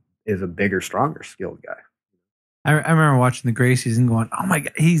is a bigger, stronger skilled guy. I remember watching the Gracies and going, oh my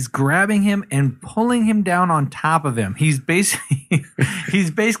God, he's grabbing him and pulling him down on top of him. He's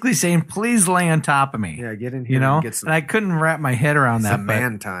basically saying, please lay on top of me. Yeah, get in here. And get some, and I couldn't wrap my head around that.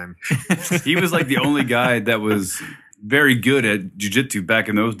 Man time. He was like the only guy that was very good at jiu-jitsu back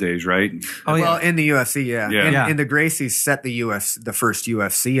in those days, right? Oh, yeah. Well, in the UFC, yeah. And the Gracies set the first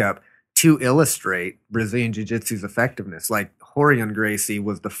UFC up to illustrate Brazilian jiu-jitsu's effectiveness. Like Rorion Gracie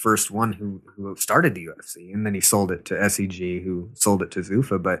was the first one who started the UFC, and then he sold it to SEG, who sold it to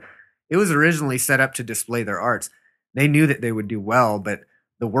Zuffa. But it was originally set up to display their arts. They knew that they would do well, but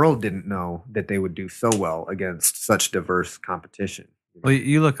the world didn't know that they would do so well against such diverse competition. Well,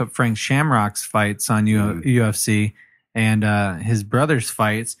 you look up Frank Shamrock's fights on UFC and his brother's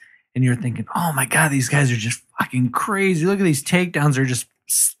fights, and you're thinking, oh my God, these guys are just fucking crazy. Look at these takedowns. They're just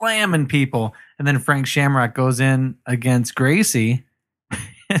slamming people. And then Frank Shamrock goes in against Gracie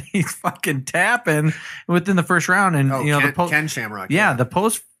and he's fucking tapping within the first round. And Ken Shamrock. Yeah, the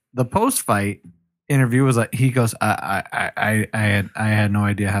post fight interview was like, he goes, I had no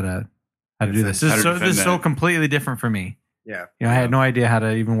idea how to do this. This is so completely different for me. Yeah. I had no idea how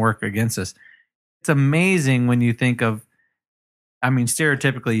to even work against this. It's amazing when you think of,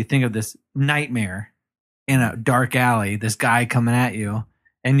 stereotypically you think of this nightmare in a dark alley, this guy coming at you.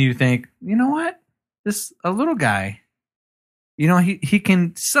 And you think, you know what? A little guy, he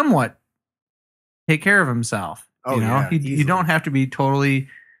can somewhat take care of himself. You don't have to be totally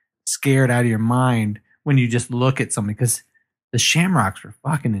scared out of your mind when you just look at somebody, because the Shamrocks were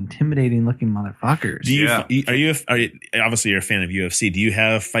fucking intimidating looking motherfuckers. Are you obviously you're a fan of UFC? Do you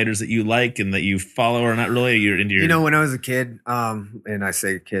have fighters that you like and that you follow, or not really? You're into your. When I was a kid, and I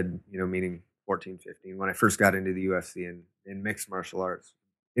say kid, meaning 14, 15, when I first got into the UFC and in mixed martial arts.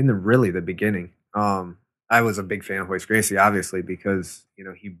 In the beginning, I was a big fan of Hoist Gracie, obviously, because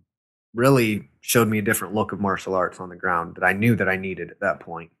he really showed me a different look of martial arts on the ground that I knew that I needed at that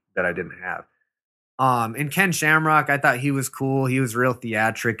point that I didn't have. And Ken Shamrock, I thought he was cool. He was real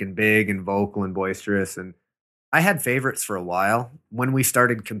theatric and big and vocal and boisterous. And I had favorites for a while. When we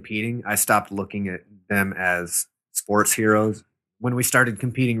started competing, I stopped looking at them as sports heroes. When we started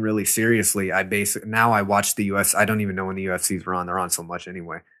competing really seriously, now I watch the UFC. I don't even know when the UFCs were on. They're on so much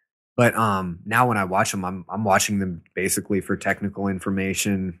anyway. But now when I watch them, I'm watching them basically for technical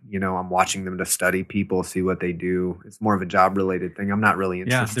information. I'm watching them to study people, see what they do. It's more of a job related thing. I'm not really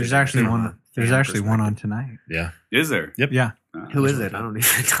interested. Yeah, there's actually one. There's actually one on tonight. Yeah, is there? Yep. Yeah. Who is it? I don't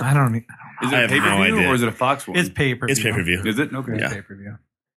even know. I don't. Is it a pay-per-view or is it a Fox one? It's pay-per-view. It's pay-per-view. Is it? Okay. Yeah. It's pay-per-view.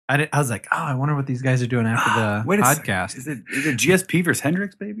 I was like, I wonder what these guys are doing after the podcast. Is it GSP versus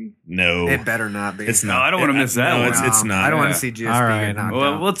Hendricks, baby? No, It better not be. it's No, not. I don't want to miss that. No, one. it's not. I don't want Yeah. to see GSP All right. get knocked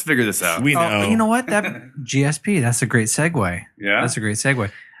Well, out. let's figure this out. We know. You know what? That GSP. That's a great segue. Yeah. That's a great segue.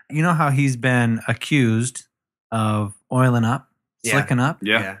 You know how he's been accused of oiling up, Yeah. slicking up.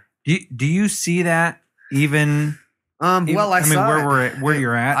 Yeah. Do you see that even? Well, I saw where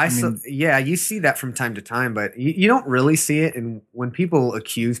you're at. Yeah, you see that from time to time, but you don't really see it. And when people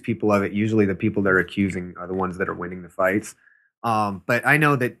accuse people of it, usually the people they're accusing are the ones that are winning the fights. But I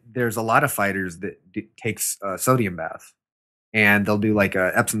know that there's a lot of fighters that takes sodium baths, and they'll do like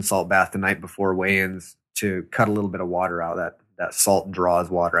a Epsom salt bath the night before weigh-ins to cut a little bit of water out. That salt draws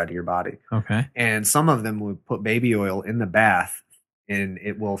water out of your body. Okay. And some of them will put baby oil in the bath, and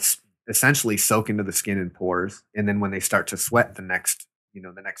it will essentially soak into the skin and pores. And then when they start to sweat the next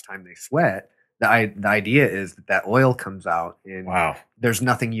time they sweat, the idea is that oil comes out, and Wow. there's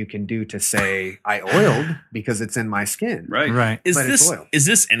nothing you can do to say I oiled because it's in my skin. Right. Right. Is But it's this oil. is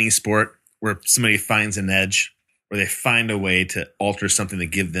this any sport where somebody finds an edge, where they find a way to alter something to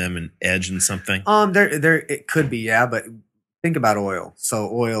give them an edge in something? There it could be, yeah, but think about oil. So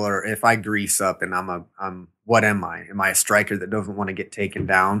oil, or if I grease up and I'm what am I? Am I a striker that doesn't want to get taken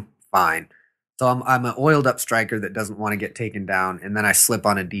down? Fine. So I'm an oiled up striker that doesn't want to get taken down, and then I slip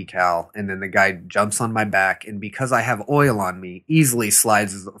on a decal, and then the guy jumps on my back, and because I have oil on me, easily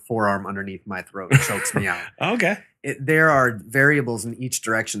slides his forearm underneath my throat and chokes me out. Okay. There are variables in each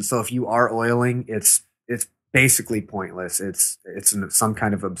direction. So if you are oiling, it's basically pointless. It's some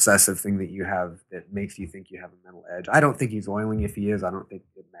kind of obsessive thing that you have that makes you think you have a mental edge. I don't think he's oiling. If he is, I don't think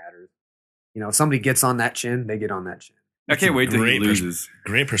it matters. If somebody gets on that chin, they get on that chin. I can't wait till he loses.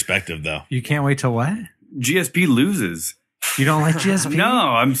 Great perspective, though. You can't wait till what? GSP loses. You don't like GSP?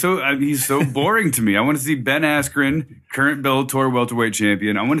 No, he's so boring to me. I want to see Ben Askren, current Bellator welterweight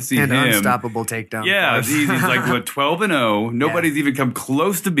champion. I want to see And him. unstoppable takedown. Yeah, force. he's like 12-0. Nobody's even come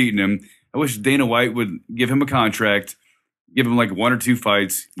close to beating him. I wish Dana White would give him a contract, give him like 1 or 2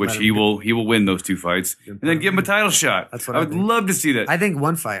 fights, which he will win those 2 fights, and then give him a title shot. That's what I I would think. love to see that. I think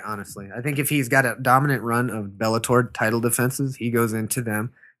one fight, honestly. I think if he's got a dominant run of Bellator title defenses, he goes into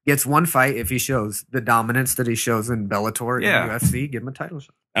them, gets one fight. If he shows the dominance that he shows in Bellator and UFC, give him a title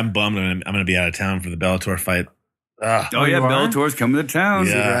shot. I'm bummed. I'm going to be out of town for the Bellator fight. Ugh. Oh yeah, you are? Bellator's coming to town.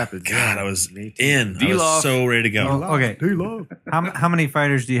 Yeah. Rapids, God, yeah. I was Me too. in. I D-Love. was so ready to go. Oh, okay. How many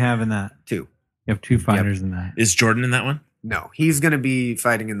fighters do you have in that? 2. You have 2 fighters in that. Is Jordan in that one? No, he's going to be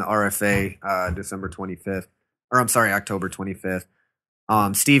fighting in the RFA December 25th. Or I'm sorry, October 25th.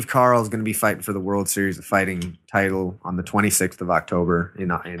 Steve Carl is going to be fighting for the World Series of Fighting title on the 26th of October in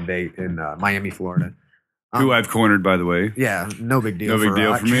Miami, Florida. Who I've cornered, by the way. Yeah, no big deal. No big for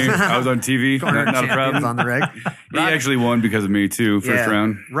deal Rock. for me. I was on TV. Corner not a champions problem. on the reg. He actually won because of me too. First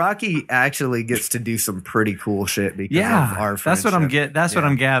round. Rocky actually gets to do some pretty cool shit because of our that's what I'm friendship. That's what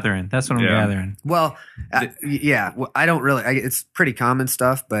I'm gathering. That's what I'm gathering. Well, I don't really. It's pretty common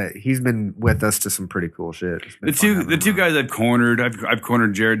stuff, but he's been with us to some pretty cool shit. It's been fun having The two him guys I've cornered, I've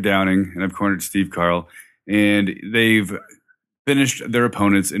cornered Jared Downing and I've cornered Steve Carl, and they've finished their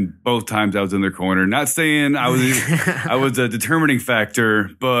opponents, and both times I was in their corner. Not saying I was a determining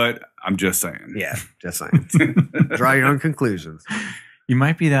factor, but I'm just saying. on. Yeah, just saying. Draw your own conclusions. You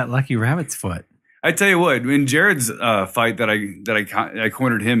might be that lucky rabbit's foot. I tell you what, in Jared's fight that I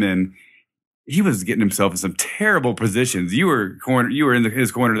cornered him in, he was getting himself in some terrible positions. You were in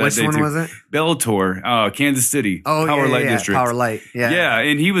his corner that Which day one too. was it? Bellator, Kansas City, Oh, Power yeah, Light yeah, District. Power Light. Yeah, Yeah,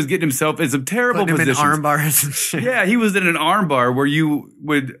 and he was getting himself in some terrible Putting him positions. in arm bars and shit. Yeah, he was in an arm bar where you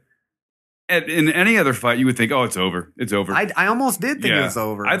would, in any other fight, you would think, oh, it's over. It's over. I almost did think it was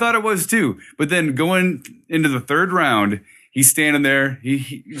over. I thought it was too. But then going into the 3rd round, he's standing there.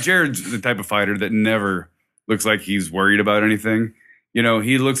 Jared's the type of fighter that never looks like he's worried about anything. You know,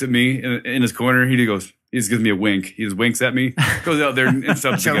 he looks at me in his corner. He just gives me a wink. He just winks at me, goes out there and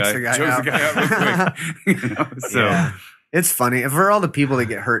subs the guy. Chokes the guy out real quick. You know, so. Yeah. It's funny. For all the people that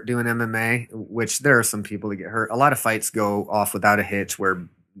get hurt doing MMA, which there are some people that get hurt, a lot of fights go off without a hitch where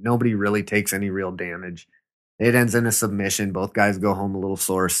nobody really takes any real damage. It ends in a submission. Both guys go home a little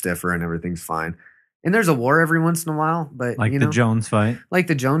sore, stiffer, and everything's fine. And there's a war every once in a while, but like the Jones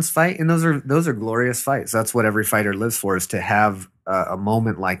fight, and those are glorious fights. That's what every fighter lives for, is to have a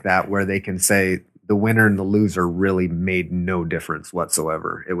moment like that where they can say the winner and the loser really made no difference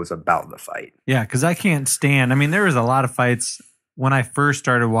whatsoever. It was about the fight. Yeah, because I can't stand. I mean, there was a lot of fights when I first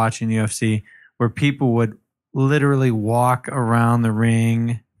started watching UFC where people would literally walk around the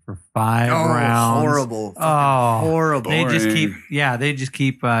ring for 5 rounds. Horrible! Horrible! They just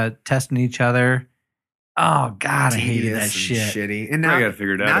keep testing each other. Oh God, I hated that shit. Shitty. And now I got to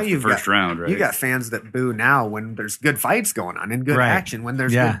figure it out. Now you've first round, right? You got fans that boo now when there's good fights going on and good action. When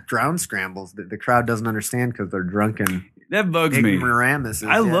there's good ground scrambles that the crowd doesn't understand because they're drunken. That bugs me.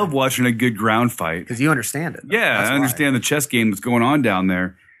 I love watching a good ground fight because you understand it. Yeah, I understand the chess game that's going on down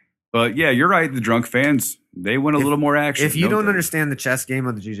there. But yeah, you're right. The drunk fans, they want a little more action. If you don't understand the chess game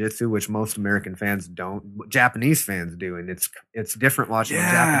of the jiu-jitsu, which most American fans don't, Japanese fans do, and it's different watching a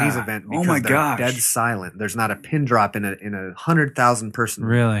Japanese event because they're dead silent. There's not a pin drop in a 100,000 person.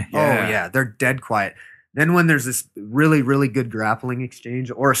 Really? Yeah. Oh yeah, they're dead quiet. Then when there's this really, really good grappling exchange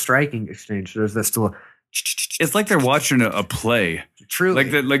or a striking exchange, there's this little. It's like they're watching a play. Truly,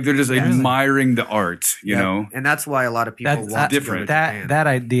 like they're just admiring the art, you know. And that's why a lot of people want different.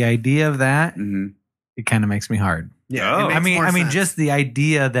 The idea of that, it kind of makes me hard. Yeah, oh. I mean, just the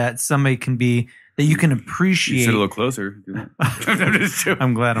idea that somebody can be that you can appreciate. You sit a little closer.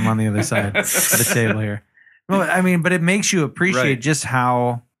 I'm glad I'm on the other side of the table here. Well, I mean, but it makes you appreciate just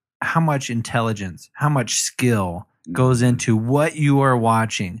how much intelligence, how much skill goes into what you are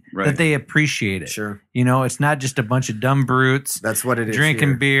watching, that they appreciate it. Sure. You know, it's not just a bunch of dumb brutes. That's what it is.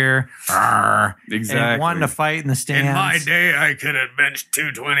 Drinking beer. Exactly. And wanting to fight in the stands. In my day, I could have benched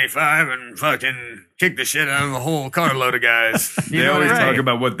 225 and fucking kicked the shit out of a whole carload of guys. They always talk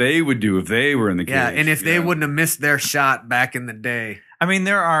about what they would do if they were in the cage. Yeah, and if they wouldn't have missed their shot back in the day. I mean,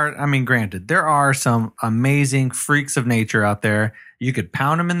 granted, there are some amazing freaks of nature out there. You could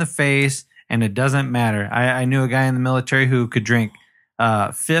pound them in the face, and it doesn't matter. I knew a guy in the military who could drink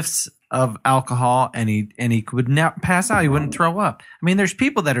fifths of alcohol, and he would not pass out. He wouldn't throw up. I mean, there's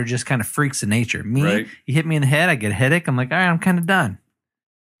people that are just kind of freaks of nature. Me, you hit me in the head, I get a headache. I'm like, all right, I'm kind of done.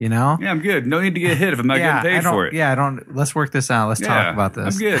 You know? Yeah, I'm good. No need to get hit if I'm not getting paid for it. Yeah, I don't. Let's work this out. Let's talk about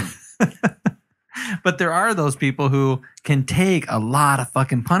this. I'm good. But there are those people who can take a lot of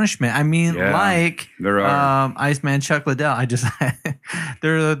fucking punishment. I mean, like there are. Iceman Chuck Liddell.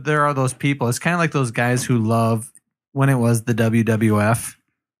 There are those people. It's kind of like those guys who love when it was the WWF.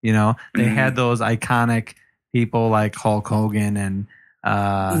 You know, they had those iconic people like Hulk Hogan and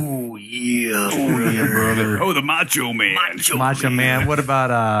oh yeah, brother. Oh, the Macho Man. Macho Man. What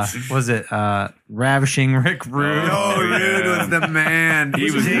about was it Ravishing Rick Rude? Oh, Rude was the man.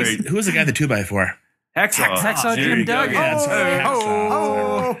 He was great. Who was the guy, the 2x4? Hacksaw Jim Duggan.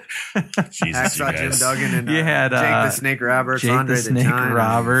 Jesus, Jim Duggan and you had Jake the Snake Roberts, Jake Andre the Snake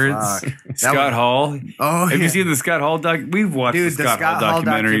Roberts, Scott Hall. Oh, have you seen the Scott Hall doc? We've watched the Scott Hall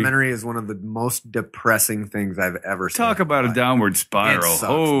documentary is one of the most depressing things I've ever seen. Talk about a downward spiral.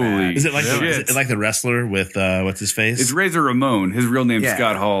 Holy is it like the wrestler with what's his face? It's Razor Ramon. His real name's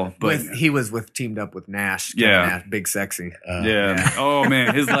Scott Hall, but he was teamed up with Nash. Nash, Big Sexy. Oh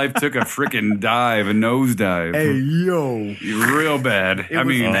man, his life took a freaking dive, a nosedive. Hey yo, real bad.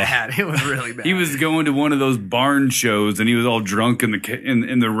 It was really bad. He was going to one of those barn shows, and he was all drunk in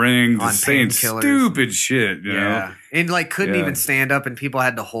the ring, just saying stupid shit. You know? And couldn't even stand up, and people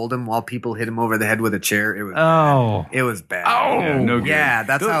had to hold him while people hit him over the head with a chair. It was it was bad.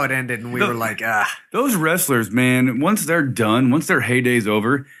 That's how it ended, and we were like, Those wrestlers, man, once they're done, once their heyday's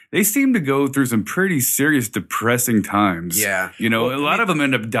over, they seem to go through some pretty serious, depressing times. Yeah, you know, a lot of them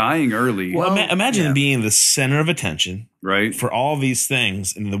end up dying early. Well, imagine being the center of attention, right, for all these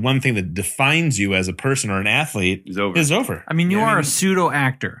things, and the one thing that defines you as a person or an athlete is over. I mean, you are a pseudo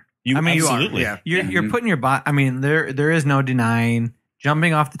actor. Absolutely. You're putting your body. I mean, there is no denying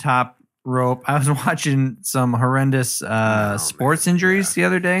jumping off the top rope. I was watching some horrendous sports injuries the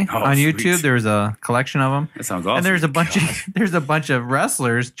other day on YouTube. There was a collection of them. That sounds awesome. And there's a bunch of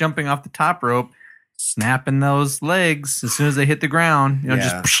wrestlers jumping off the top rope, snapping those legs as soon as they hit the ground.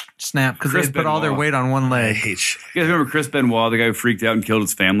 Just snap because they put all their weight on one leg. You guys remember Chris Benoit, the guy who freaked out and killed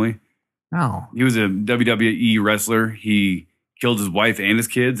his family? No, he was a WWE wrestler. He killed his wife and his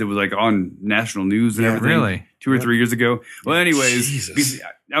kids. It was like on national news and everything. Really? 2 or 3 years ago. Well, anyways, Jesus.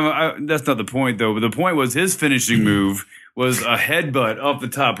 that's not the point though. But the point was his finishing move was a headbutt off the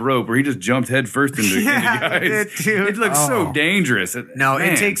top rope where he just jumped head first into guys. It looks so dangerous. No,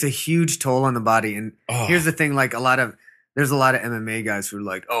 Man. it takes a huge toll on the body. And here's the thing, like there's a lot of MMA guys who are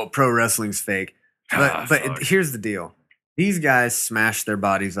like, oh, pro wrestling's fake. But here's the deal. These guys smash their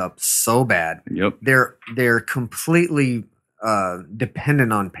bodies up so bad. Yep. They're completely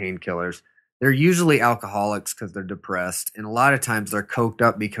dependent on painkillers. They're usually alcoholics because they're depressed, and a lot of times they're coked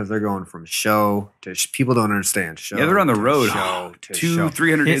up because they're going from show to people don't understand show. Yeah, they're on the road show to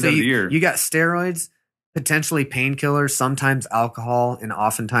 300 days out of the year. You got steroids, potentially painkillers, sometimes alcohol, and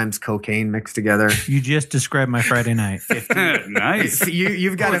oftentimes cocaine mixed together. You just described my Friday night. Nice.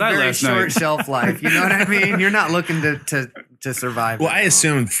 You've got a very short shelf life. You know what I mean? You're not looking to survive. Well, I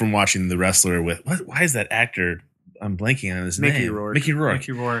assumed from watching The Wrestler why is that actor? I'm blanking on his name. Mickey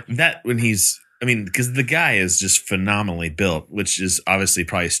Rourke. That when because the guy is just phenomenally built, which is obviously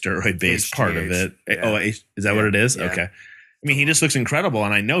probably steroid based part of it. Yeah. Oh, is that what it is? Yeah. Okay. I mean, he just looks incredible,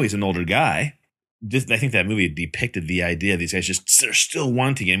 and I know he's an older guy. I think that movie depicted the idea of these guys they're still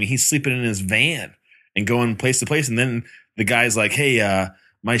wanting. I mean, he's sleeping in his van and going place to place, and then the guy's like, "Hey,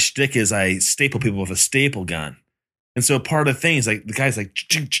 my shtick is I staple people with a staple gun," and so part of the thing is like the guy's like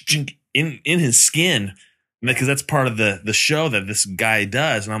in his skin. Because that's part of the show that this guy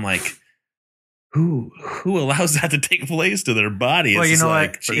does, and I'm like, who allows that to take place to their body? Well, it's you know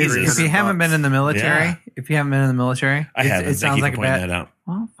like, what? Jesus. If you haven't been in the military, I haven't. It sounds like a bad. That out.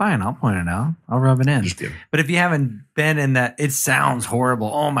 Well, fine, I'll point it out. I'll rub it in. Just kidding. But if you haven't been in that, it sounds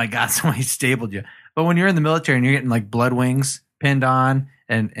horrible. Oh my God, somebody stapled you. But when you're in the military and you're getting like blood wings pinned on,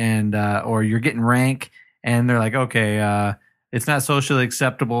 and or you're getting rank, and they're like, okay, it's not socially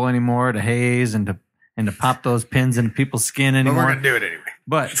acceptable anymore to haze and to pop those pins into people's skin anymore. But we're gonna do it anyway.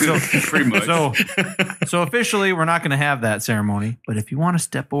 But so pretty much. So officially, we're not going to have that ceremony. But if you want to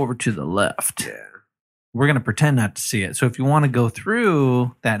step over to the left, we're going to pretend not to see it. So if you want to go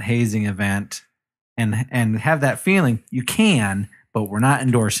through that hazing event and have that feeling, you can. But we're not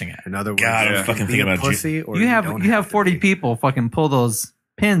endorsing it. In other words, God, I'm fucking thinking about pussy, or you have 40 people fucking pull those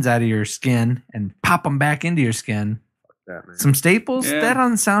pins out of your skin and pop them back into your skin. Some staples. Yeah. That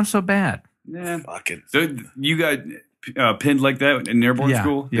doesn't sound so bad. Yeah. Fucking. So you got pinned like that in airborne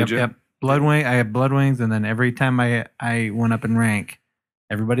school? Yep. Blood wing. I had blood wings, and then every time I went up in rank,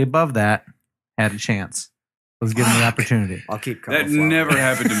 everybody above that had a chance. Was given the opportunity. I'll keep. That never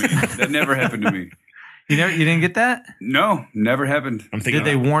happened to me. That never happened to me. You didn't get that? No, never happened. I'm thinking.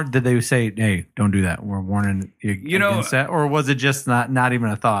 Did they say, "Hey, don't do that"? We're warning you. Against that, or was it just not even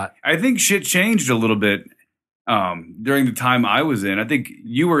a thought? I think shit changed a little bit during the time I was in. I think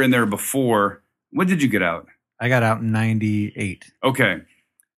you were in there before. When did you get out? I got out in 98. Okay.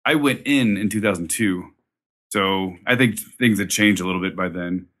 I went in 2002. So I think things had changed a little bit by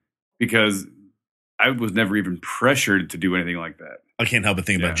then because I was never even pressured to do anything like that. I can't help but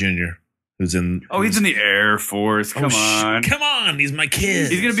think about Junior, who's in. Oh, he's in the Air Force. Come on. Come on. He's my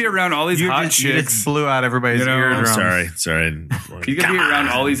kid. He's going to be around all these hot You chicks. just blew out everybody's eardrums. I'm sorry. He's going to be around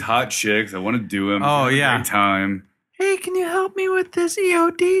all these hot chicks. I want to do him. Oh, yeah. Great time. Hey, can you help me with this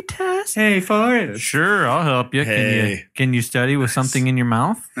EOD test? Hey, Forrest. Sure, I'll help you. Hey. Can you study with something in your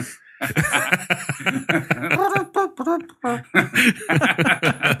mouth?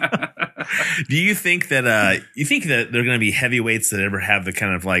 Do you think that there are going to be heavyweights that ever have the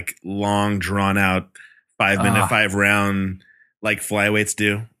kind of like long drawn out 5-minute 5-round like flyweights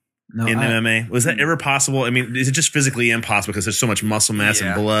do in MMA? Was that ever possible? I mean, is it just physically impossible because there's so much muscle mass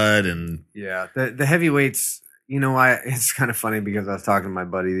and blood and the heavyweights? You know, it's kind of funny because I was talking to my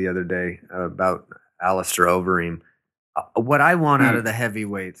buddy the other day about Alistair Overeem. What I want out of the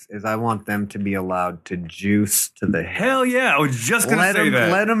heavyweights is I want them to be allowed to juice to the head. Hell yeah. I was just going to say that.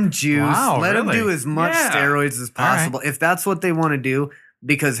 Let them juice. Wow, let them really? do as much steroids as possible. Right. If that's what they want to do,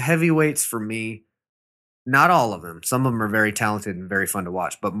 because heavyweights for me, not all of them. Some of them are very talented and very fun to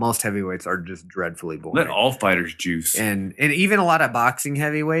watch, but most heavyweights are just dreadfully boring. Let all fighters juice. And even a lot of boxing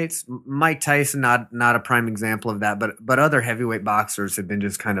heavyweights, Mike Tyson, not a prime example of that, but other heavyweight boxers have been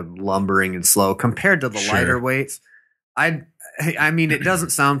just kind of lumbering and slow compared to the lighter weights. I mean, it doesn't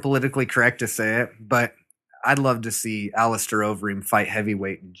sound politically correct to say it, but I'd love to see Alistair Overeem fight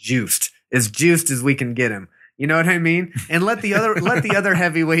heavyweight juiced as we can get him. You know what I mean? And let the other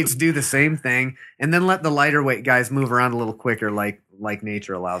heavyweights do the same thing, and then let the lighter weight guys move around a little quicker, like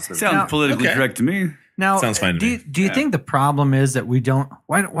nature allows them. Sounds politically correct to me. Now, sounds fine to me. Do you think the problem is that we don't?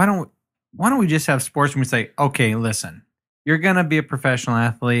 Why don't we just have sports and we say, okay, listen, you're gonna be a professional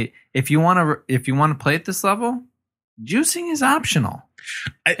athlete. If you want to play at this level, juicing is optional.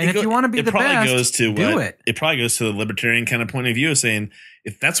 And if you want to be the probably best, goes to do it. It probably goes to the libertarian kind of point of view of saying,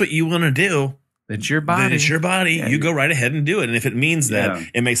 if that's what you want to do, It's your body. then it's your body. Yeah, you go right ahead and do it. And if it means that Yeah.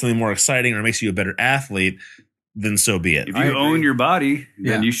 it makes something more exciting or makes you a better athlete, then so be it. If you own your body, then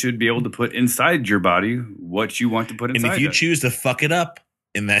Yeah. you should be able to put inside your body what you want to put inside. And if you it. choose to fuck it up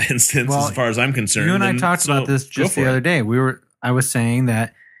in that instance, Well, as far as I'm concerned, You and I then talked about this go just for the it. other day. I was saying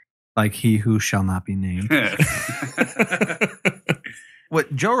that, like he who shall not be named.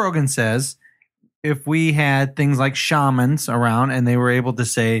 What Joe Rogan says, if we had things like shamans around and they were able to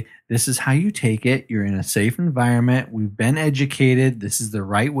say, this is how you take it, you're in a safe environment, we've been educated, this is the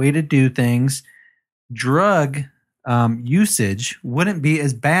right way to do things, drug usage wouldn't be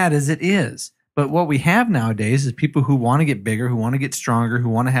as bad as it is. But what we have nowadays is people who want to get bigger, who want to get stronger, who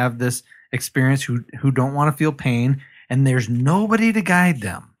want to have this experience, who don't want to feel pain, and there's nobody to guide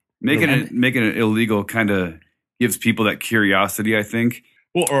them. making it illegal kind of gives people that curiosity, I think.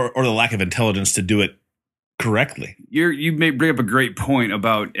 Well, or the lack of intelligence to do it correctly. You may bring up a great point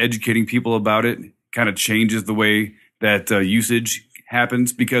about educating people about it. Kind of changes the way that usage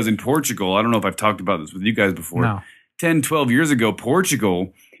happens, because in Portugal, I don't know if I've talked about this with you guys before. No. 10, 12 years ago,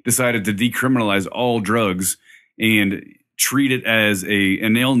 Portugal decided to decriminalize all drugs and treat it as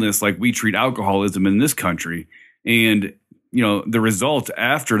an illness like we treat alcoholism in this country. And, the result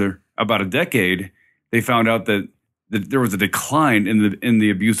after about a decade, they found out that there was a decline in the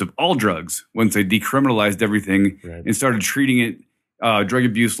abuse of all drugs once they decriminalized everything and started treating it drug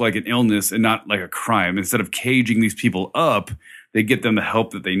abuse like an illness and not like a crime. Instead of caging these people up, they get them the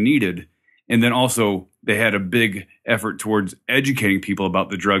help that they needed. And then also they had a big effort towards educating people about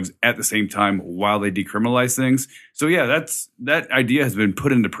the drugs at the same time while they decriminalize things. So yeah, that idea has been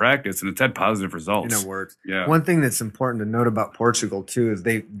put into practice and it's had positive results. And it works. Yeah. One thing that's important to note about Portugal too is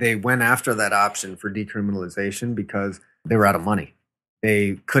they went after that option for decriminalization because they were out of money.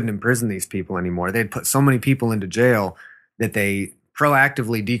 They couldn't imprison these people anymore. They'd put so many people into jail that they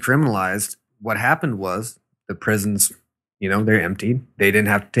proactively decriminalized. What happened was the prisons, they're emptied. They didn't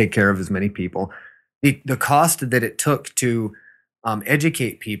have to take care of as many people. The cost that it took to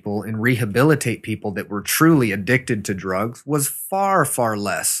educate people and rehabilitate people that were truly addicted to drugs was far, far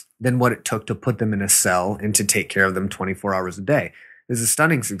less than what it took to put them in a cell and to take care of them 24 hours a day. It was a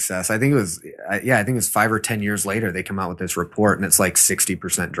stunning success. I think it was 5 or 10 years later they come out with this report and it's like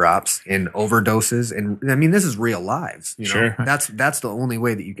 60% drops in overdoses. And I mean, this is real lives. Sure. That's the only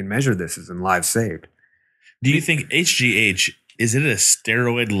way that you can measure this is in lives saved. Do you think HGH, is it a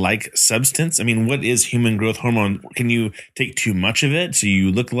steroid-like substance? I mean, what is human growth hormone? Can you take too much of it so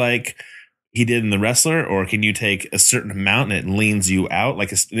you look like he did in The Wrestler? Or can you take a certain amount and it leans you out? Like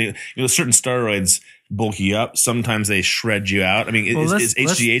certain steroids bulk you up. Sometimes they shred you out. I mean, is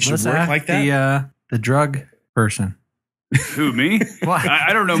HGH work like that? The drug person. Who, me? Well,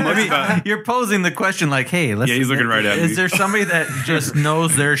 I don't know much about. You're posing the question like, hey, let's. Yeah, he's looking right at me. Is there somebody that just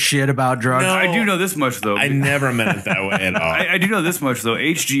knows their shit about drugs? No. I do know this much, though. I never meant it that way at all. I do know this much, though.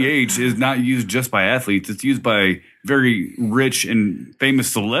 HGH is not used just by athletes. It's used by very rich and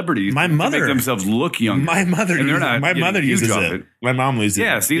famous celebrities. My mother to make themselves look younger. My mother uses it. My mom uses it.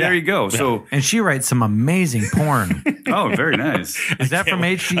 Yeah, see, there you go. So, And she writes some amazing porn. oh, very nice. Is that from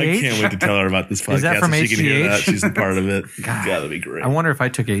HGH? I can't wait to tell her about this podcast. Is that from so she can hear HGH? that. She's a part of it. God. That'd be great. I wonder if I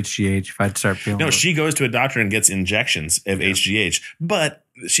took HGH, if I'd start feeling. No, she goes to a doctor and gets injections of HGH, but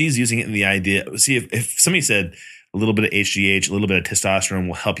she's using it in the idea. See, if somebody said a little bit of HGH, a little bit of testosterone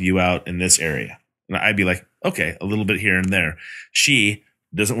will help you out in this area, and I'd be like, okay, a little bit here and there. She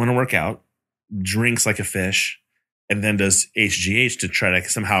doesn't want to work out, drinks like a fish, and then does HGH to try to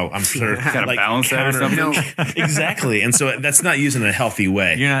somehow, I'm sure, Kind of balance that or something. Exactly. And so that's not used in a healthy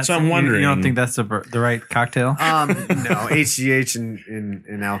way. So I'm wondering. You don't think that's the right cocktail? No, HGH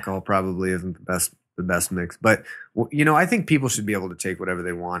and alcohol probably isn't the best mix. But I think people should be able to take whatever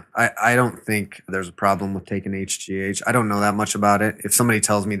they want. I don't think there's a problem with taking HGH. I don't know that much about it. If somebody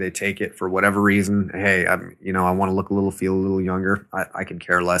tells me they take it for whatever reason, hey, I want to look feel a little younger. I can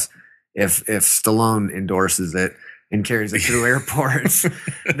care less. If Stallone endorses it and carries it through airports,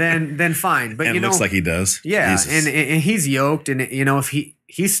 then fine. But and it looks like he does. Yeah, Jesus. and he's yoked, and if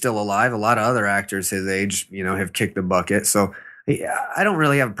he's still alive, a lot of other actors his age, have kicked the bucket. So I don't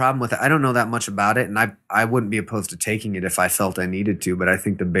really have a problem with it. I don't know that much about it, and I wouldn't be opposed to taking it if I felt I needed to. But I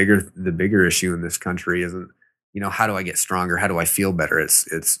think the bigger issue in this country isn't, how do I get stronger? How do I feel better?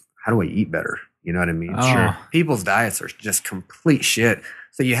 It's how do I eat better? You know what I mean? Oh. Sure. People's diets are just complete shit.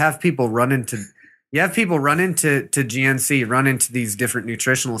 So you have people run into GNC, run into these different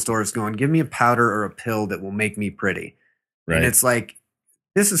nutritional stores going, give me a powder or a pill that will make me pretty. Right. And it's like,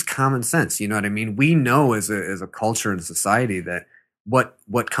 this is common sense. You know what I mean? We know as a culture and society that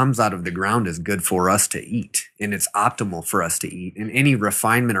what comes out of the ground is good for us to eat, and it's optimal for us to eat. And any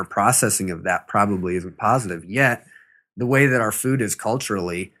refinement or processing of that probably isn't positive. Yet, the way that our food is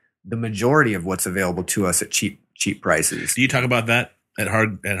culturally, the majority of what's available to us at cheap prices. Do you talk about that at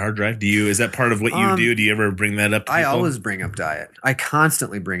Hard Drive? Is that part of what you do? Do you ever bring that up to I people? always bring up diet. I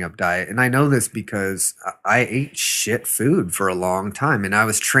constantly bring up diet. And I know this because I ate shit food for a long time. And I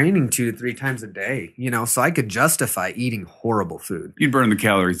was training 2 to 3 times a day, so I could justify eating horrible food. You'd burn the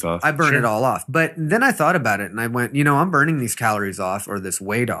calories off. I burn it all off. But then I thought about it and I went, I'm burning these calories off or this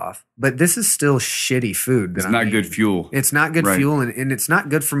weight off. But this is still shitty food. It's not good fuel. It's not good fuel. And it's not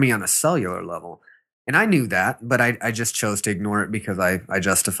good for me on a cellular level. And I knew that, but I just chose to ignore it because I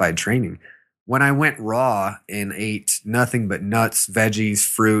justified training. When I went raw and ate nothing but nuts, veggies,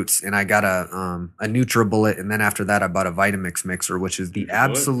 fruits, and I got a NutriBullet, and then after that I bought a Vitamix mixer, which is the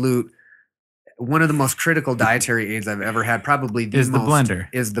absolute one of the most critical dietary aids I've ever had. Probably the blender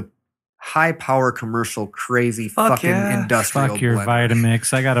is the high power commercial crazy fucking industrial Fuck your blender.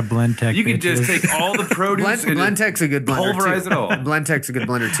 Vitamix. I got a Blendtec. You can just take all the produce and Blendtec's a good blender pulverize too. it all. Blendtec's a good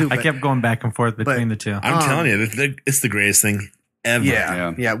blender too. I kept going back and forth between the two. I'm telling you, it's the greatest thing ever.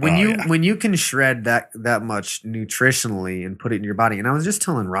 Yeah. When you can shred that much nutritionally and put it in your body, and I was just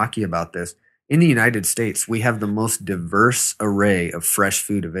telling Rocky about this. In the United States, we have the most diverse array of fresh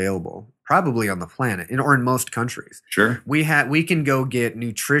food available, probably on the planet, or in most countries. Sure. We can go get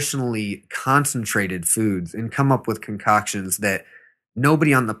nutritionally concentrated foods and come up with concoctions that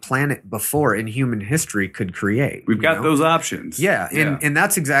nobody on the planet before in human history could create. We've got those options. Yeah. And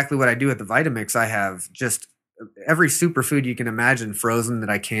that's exactly what I do at the Vitamix. I have just every superfood you can imagine frozen that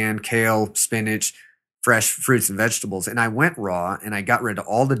I can, kale, spinach, fresh fruits and vegetables. And I went raw and I got rid of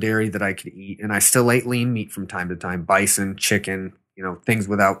all the dairy that I could eat. And I still ate lean meat from time to time, bison, chicken, things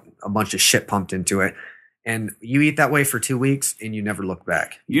without a bunch of shit pumped into it. And you eat that way for 2 weeks and you never look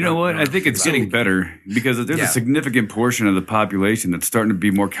back. You know what? I think it's getting better because there's a significant portion of the population that's starting to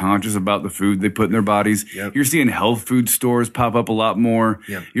be more conscious about the food they put in their bodies. Yep. You're seeing health food stores pop up a lot more.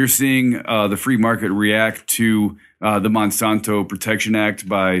 Yep. You're seeing the free market react to the Monsanto Protection Act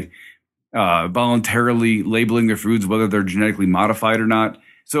by voluntarily labeling their foods, whether they're genetically modified or not.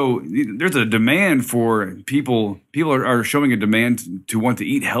 So there's a demand for people are showing a demand to want to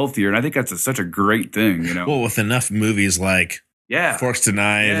eat healthier. And I think that's such a great thing, Well, with enough movies like Forks to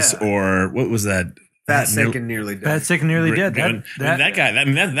Knives or what was that? Fat, Sick, and Nearly Dead. Fat, Sick, and Nearly Dead. That guy,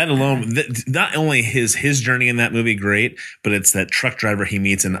 that alone, not only his journey in that movie great, but it's that truck driver he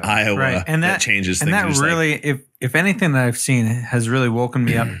meets in Iowa and that changes and things. And that really, if anything that I've seen has really woken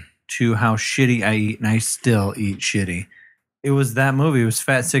me up to how shitty I eat, and I still eat shitty. It was that movie. It was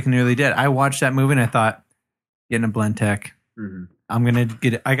Fat, Sick, and Nearly Dead. I watched that movie and I thought, getting a Blendtec. Mm-hmm. I'm going to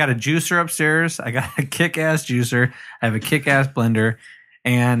get it. I got a juicer upstairs. I got a kick-ass juicer. I have a kick-ass blender.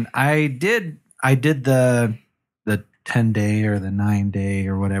 And I did the 10-day or the 9-day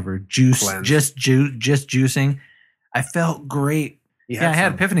or whatever juice, Blend. just juicing. I felt great. I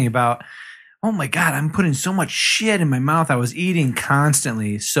had epiphany about, oh my God, I'm putting so much shit in my mouth. I was eating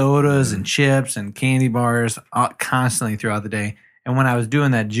constantly sodas and chips and candy bars constantly throughout the day. And when I was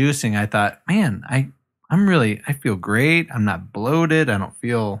doing that juicing, I thought, man, I feel great. I'm not bloated. I don't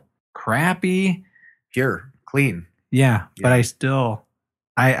feel crappy. Pure, clean. Yeah. But I still,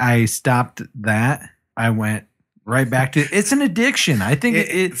 I stopped that. I went right back to, it's an addiction. I think it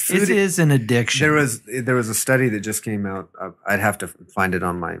is an addiction. There was a study that just came out. I'd have to find it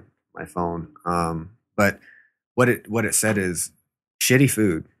on my phone. But what it said is shitty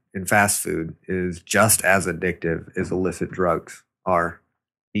food and fast food is just as addictive as illicit drugs are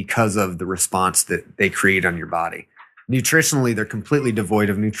because of the response that they create on your body. Nutritionally, they're completely devoid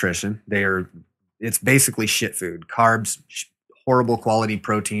of nutrition. It's basically shit food, carbs, horrible quality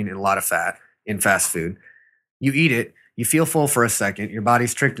protein, and a lot of fat in fast food. You eat it, you feel full for a second, your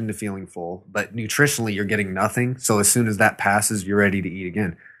body's tricked into feeling full, but nutritionally you're getting nothing. So as soon as that passes, you're ready to eat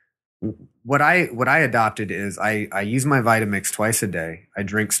again. What I adopted is I use my Vitamix twice a day. I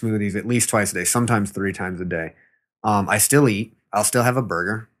drink smoothies at least twice a day, sometimes 3 times a day. I still eat. I'll still have a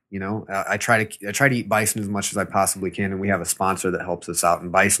burger. I try to eat bison as much as I possibly can, and we have a sponsor that helps us out.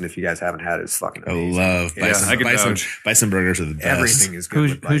 And bison, if you guys haven't had it, it's fucking amazing. I love bison. Bison burgers are the best. Everything is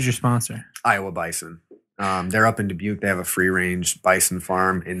good. Who's your sponsor? Iowa Bison. They're up in Dubuque. They have a free range bison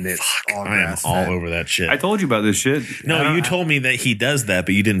farm, and it's all I am grass all fed. over that shit. I told you about this shit. No, you told me that he does that,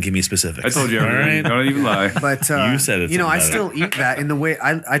 but you didn't give me specifics. I told you everything. All right. Don't even lie. But You said it. I still eat that in the way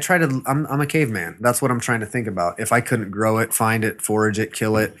I try to. I'm a caveman. That's what I'm trying to think about. If I couldn't grow it, find it, forage it,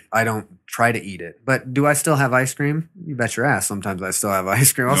 kill it, I don't try to eat it. But do I still have ice cream? You bet your ass. Sometimes I still have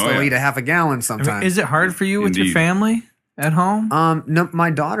ice cream. I'll still eat a half a gallon sometimes. Is it hard for you with your family at home? No, my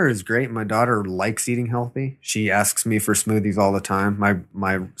daughter is great. My daughter likes eating healthy. She asks me for smoothies all the time.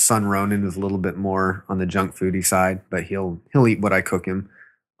 My son Ronan is a little bit more on the junk foodie side, but he'll eat what I cook him.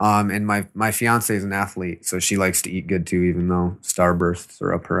 And my fiance is an athlete, so she likes to eat good too, even though Starbursts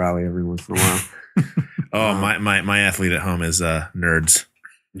are up her alley every once in a while. My athlete at home is nerds.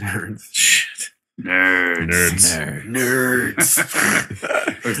 Nerds. Shit. Nerds.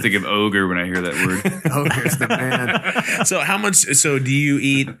 I always think of ogre when I hear that word. Ogre's the man. So how much? So do you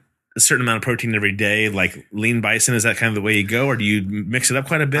eat a certain amount of protein every day? Like lean bison, is that kind of the way you go, or do you mix it up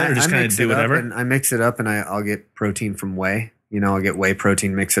quite a bit, or just kind of do whatever? I mix it up, and I'll get protein from whey. I'll get whey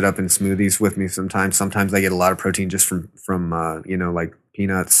protein, mix it up in smoothies with me sometimes. Sometimes I get a lot of protein just from like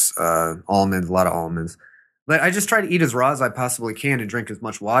peanuts, almonds, a lot of almonds. But I just try to eat as raw as I possibly can and drink as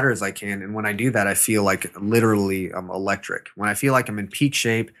much water as I can. And when I do that, I feel like literally I'm electric. When I feel like I'm in peak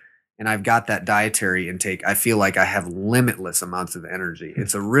shape and I've got that dietary intake, I feel like I have limitless amounts of energy.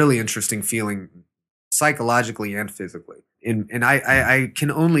 It's a really interesting feeling psychologically and physically. And I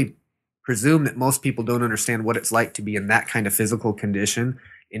can only presume that most people don't understand what it's like to be in that kind of physical condition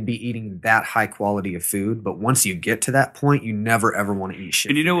and be eating that high quality of food. But once you get to that point, you never ever want to eat shit.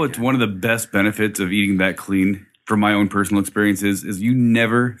 And you know what's one of the best benefits of eating that clean, from my own personal experience, is you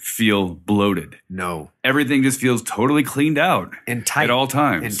never feel bloated. No. Everything just feels totally cleaned out and tight at all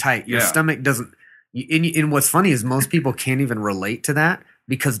times. And tight. Your stomach doesn't. And what's funny is most people can't even relate to that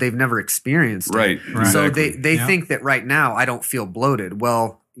because they've never experienced it. Right. So Exactly. they think that right now I don't feel bloated.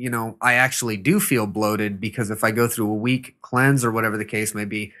 Well, I actually do feel bloated because if I go through a week cleanse or whatever the case may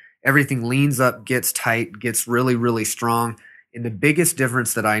be, everything leans up, gets tight, gets really, really strong. And the biggest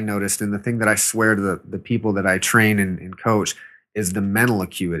difference that I noticed, and the thing that I swear to the people that I train and coach, is the mental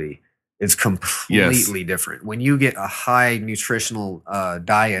acuity is completely different. When you get a high nutritional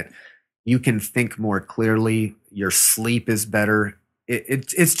diet, you can think more clearly. Your sleep is better.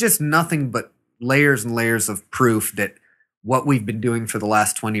 It's just nothing but layers and layers of proof that what we've been doing for the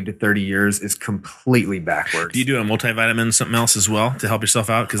last 20 to 30 years is completely backwards. Do you do a multivitamin, something else as well to help yourself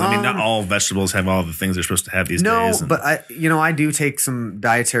out? Because not all vegetables have all the things they're supposed to have these days. No, but I do take some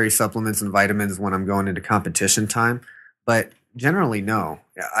dietary supplements and vitamins when I'm going into competition time. But generally, no.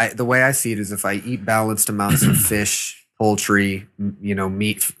 The way I see it is if I eat balanced amounts of fish, poultry,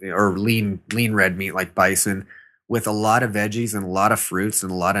 meat or lean red meat like bison, with a lot of veggies and a lot of fruits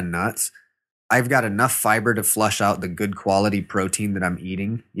and a lot of nuts, I've got enough fiber to flush out the good quality protein that I'm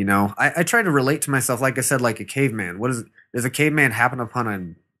eating. I try to relate to myself, like I said, like a caveman. Does a caveman happen upon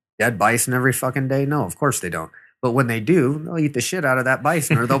a dead bison every fucking day? No, of course they don't. But when they do, they'll eat the shit out of that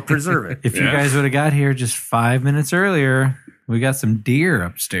bison or they'll preserve it. If you guys would have got here just 5 minutes earlier, we got some deer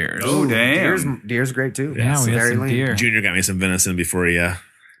upstairs. Oh, damn. Deer's great too. Yeah, It's we got very some lean. deer. Junior got me some venison before he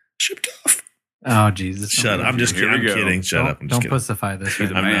shipped off. Oh, Jesus. Shut up. I'm just kidding. I'm kidding. Shut up. I'm just Don't kidding. pussify this.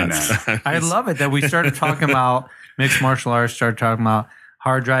 He's a right man now. now. I love it that we started talking about mixed martial arts, started talking about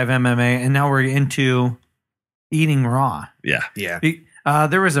hard drive MMA, and now we're into eating raw. Yeah. Yeah.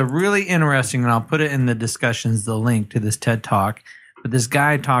 There was a really interesting, and I'll put it in the discussions, the link to this TED Talk, but this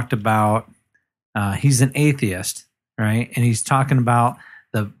guy talked about, he's an atheist, right? And he's talking about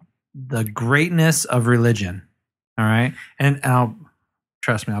the greatness of religion, all right? And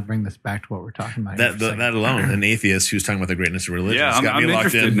trust me, I'll bring this back to what we're talking about. That alone, an atheist who's talking about the greatness of religion, Yeah, has got I'm me locked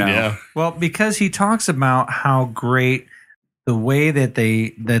interested in. now. Yeah. Well, because he talks about how great the way that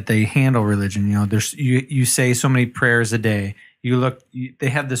they handle religion. There's you say so many prayers a day. They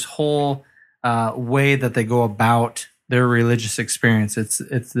have this whole way that they go about their religious experience. It's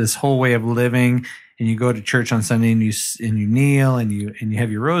this whole way of living. And you go to church on Sunday and you kneel and you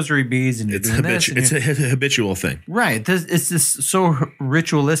have your rosary beads and you're doing this. It's a habitual thing, right? It's just so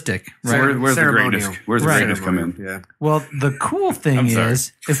ritualistic, right? So where's the greatness? Where's the Right. greatness come in? Yeah. Well, the cool thing I'm sorry.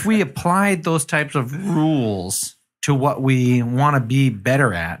 is if we applied those types of rules to what we want to be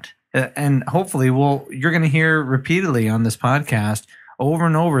better at, and hopefully you're going to hear repeatedly on this podcast over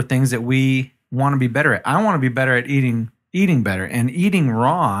and over things that we want to be better at. I want to be better at eating better, and eating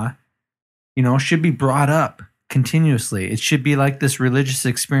raw, should be brought up continuously. It should be like this religious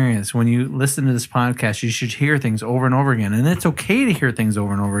experience. When you listen to this podcast, you should hear things over and over again. And it's okay to hear things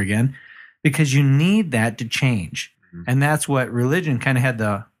over and over again because you need that to change. Mm-hmm. And that's what religion kind of had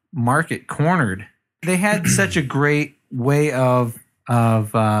the market cornered they had such a great way of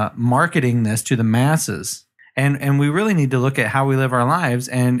marketing this to the masses. And we really need to look at how we live our lives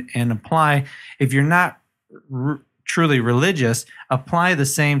and apply. If you're not truly religious, apply the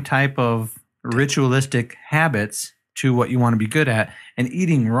same type of ritualistic habits to what you want to be good at. And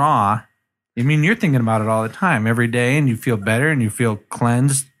eating raw, I mean, you're thinking about it all the time, every day, and you feel better and you feel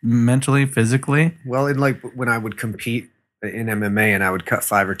cleansed mentally, physically. Well, in like when I would compete in MMA and I would cut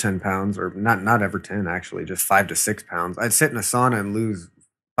 5 or 10 pounds, or not ever 10 actually, just 5 to 6 pounds. I'd sit in a sauna and lose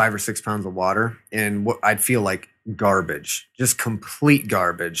 5 or 6 pounds of water, and what I'd feel like garbage, just complete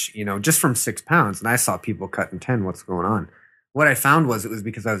garbage, just from 6 pounds. And I saw people cutting 10. What's going on? What I found was it was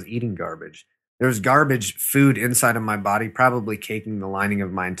because I was eating garbage. There was garbage food inside of my body, probably caking the lining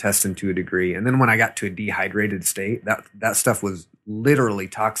of my intestine to a degree. And then when I got to a dehydrated state, that stuff was literally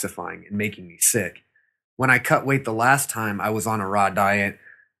toxifying and making me sick. When I cut weight the last time I was on a raw diet,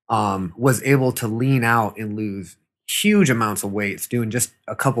 was able to lean out and lose huge amounts of weights doing just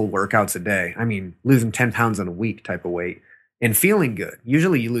a couple workouts a day. I mean, losing 10 pounds in a week type of weight and feeling good.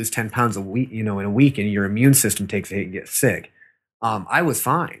 Usually you lose 10 pounds a week, in a week, and your immune system takes a hit and gets sick. I was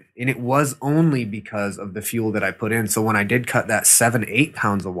fine. And it was only because of the fuel that I put in. So when I did cut that 7-8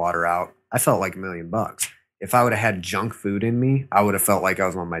 pounds of water out, I felt like $1 million. If I would have had junk food in me, I would have felt like I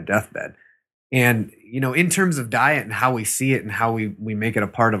was on my deathbed. And, in terms of diet and how we see it and how we make it a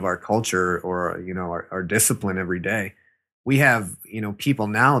part of our culture or, our discipline every day, we have, people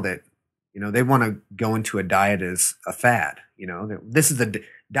now that, they want to go into a diet as a fad. This is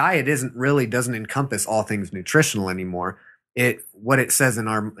diet doesn't encompass all things nutritional anymore. What it says in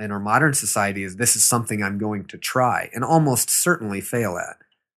our modern society is this is something I'm going to try and almost certainly fail at.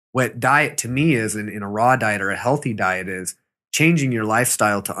 What diet to me is in a raw diet or a healthy diet is changing your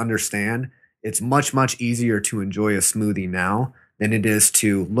lifestyle to understand it's much, much easier to enjoy a smoothie now than it is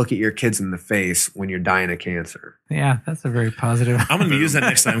to look at your kids in the face when you're dying of cancer. Yeah, that's a very positive. I'm going to use that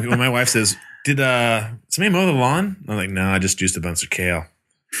next time when my wife says, did somebody mow the lawn? I'm like, no, I just juiced a bunch of kale.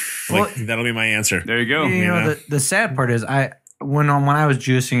 That'll be my answer. There you go. The sad part is when I was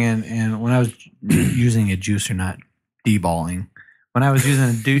juicing and when I was using a juicer, not deballing, when I was using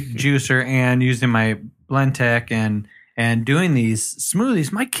a juicer and using my Blendtec and doing these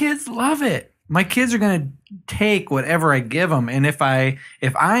smoothies, my kids love it. My kids are going to take whatever I give them, and if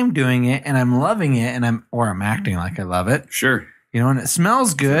I'm doing it and I'm loving it and I'm acting like I love it, sure, and it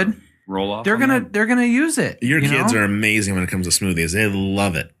smells good, roll off. They're gonna use it. Your kids are amazing when it comes to smoothies. They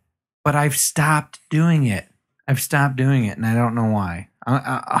love it. But I've stopped doing it. And I don't know why.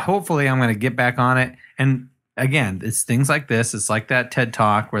 Hopefully, I'm going to get back on it. And again, it's things like this. It's like that TED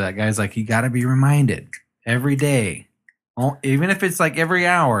Talk where that guy's like, you got to be reminded every day, even if it's like every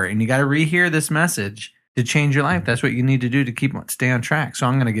hour, and you got to rehear this message to change your life. That's what you need to do to stay on track. So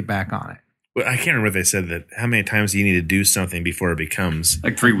I'm going to get back on it. Well, I can't remember if they said that. How many times do you need to do something before it becomes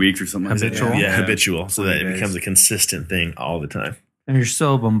like 3 weeks or something habitual? Like that. Yeah, habitual, so that it becomes a consistent thing all the time. And you're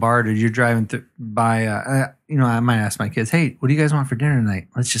so bombarded. You're driving by. I might ask my kids, "Hey, what do you guys want for dinner tonight?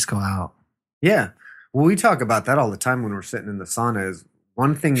 Let's just go out." Yeah. Well, we talk about that all the time when we're sitting in the sauna. Is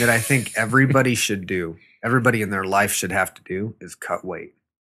one thing that I think everybody should do. Everybody in their life should have to do is cut weight.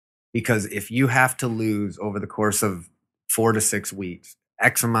 Because if you have to lose over the course of 4 to 6 weeks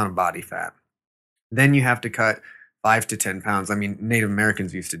X amount of body fat, then you have to cut 5 to 10 pounds. I mean, Native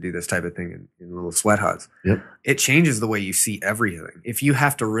Americans used to do this type of thing in little sweat huts. Yep. It changes the way you see everything. If you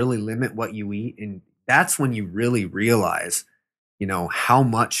have to really limit what you eat, and that's when you really realize, how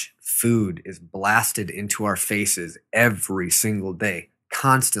much food is blasted into our faces every single day,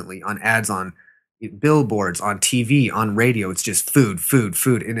 constantly on ads, on billboards, on TV, on radio. It's just food, food,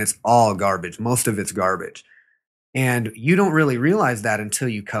 food, and it's all garbage. Most of it's garbage. And you don't really realize that until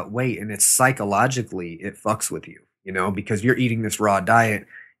you cut weight, and it's psychologically, it fucks with you, because you're eating this raw diet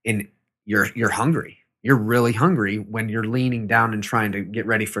and you're hungry. You're really hungry when you're leaning down and trying to get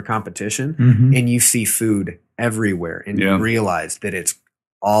ready for competition, and you see food everywhere, and you realize that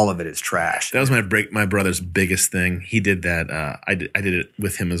all of it is trash. That was my brother's biggest thing. He did that. I did it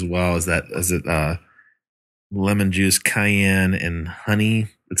with him as well. Is it lemon juice, cayenne, and honey?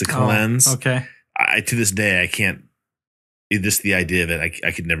 It's a cleanse. Oh, okay. To this day, I can't. Just the idea of it, I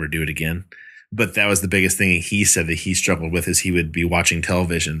could never do it again. But that was the biggest thing he said that he struggled with, is he would be watching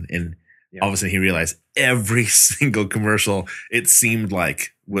television and all of a sudden he realized every single commercial, it seemed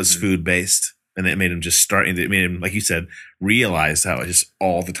like, was food based. And it made him just start. It made him, like you said, realize how just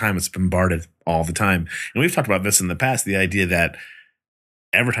all the time it's bombarded all the time. And we've talked about this in the past, the idea that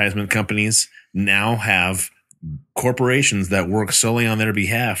advertisement companies now have corporations that work solely on their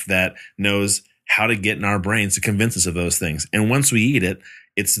behalf that knows how to get in our brains to convince us of those things. And once we eat it,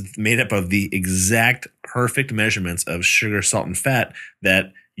 it's made up of the exact perfect measurements of sugar, salt, and fat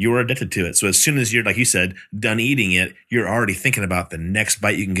that you're addicted to it. So as soon as you're, like you said, done eating it, you're already thinking about the next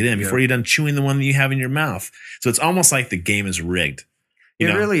bite you can get in before you're done chewing the one that you have in your mouth. So it's almost like the game is rigged. It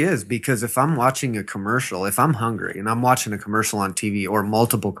really is, because if I'm watching a commercial, if I'm hungry and I'm watching a commercial on TV or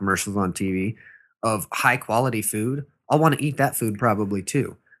multiple commercials on TV of high quality food, I'll want to eat that food probably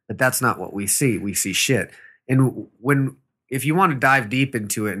too. But that's not what we see. We see shit. And if you want to dive deep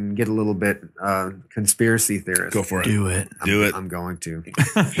into it and get a little bit conspiracy theorist, go for it. Do it. I'm going to.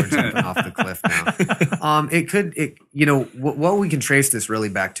 We're jumping off the cliff now. What we can trace this really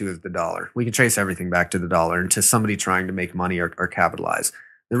back to is the dollar. We can trace everything back to the dollar and to somebody trying to make money or capitalize.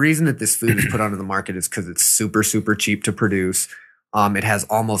 The reason that this food is put onto the market is because it's super, super cheap to produce. It has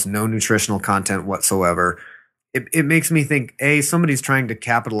almost no nutritional content whatsoever. It makes me think, somebody's trying to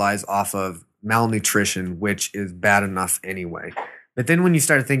capitalize off of malnutrition, which is bad enough anyway. But then when you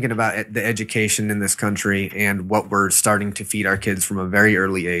start thinking about the education in this country and what we're starting to feed our kids from a very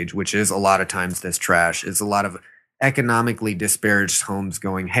early age, which is a lot of times this trash, is a lot of economically disparaged homes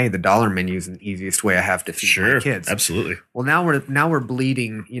going, hey, the dollar menu is the easiest way I have to feed my kids. Absolutely. Well, now we're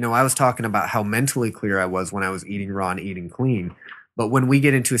bleeding. I was talking about how mentally clear I was when I was eating raw and eating clean. But when we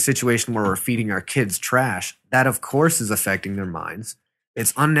get into a situation where we're feeding our kids trash, that of course is affecting their minds.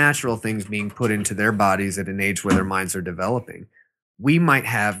 It's unnatural things being put into their bodies at an age where their minds are developing. We might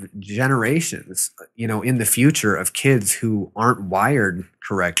have generations, in the future of kids who aren't wired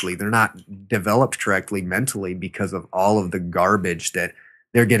correctly. They're not developed correctly mentally because of all of the garbage that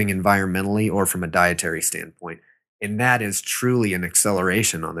they're getting environmentally or from a dietary standpoint. And that is truly an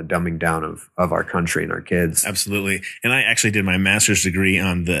acceleration on the dumbing down of our country and our kids. Absolutely. And I actually did my master's degree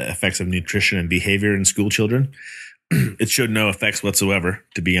on the effects of nutrition and behavior in school children. It showed no effects whatsoever,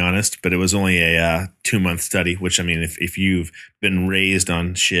 to be honest, but it was only a 2-month study, which, I mean, if you've been raised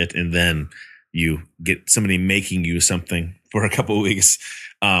on shit and then you get somebody making you something for a couple of weeks,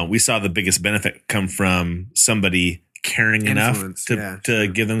 we saw the biggest benefit come from somebody caring enough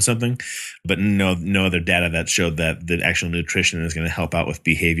to give them something, but no other data that showed that the actual nutrition is going to help out with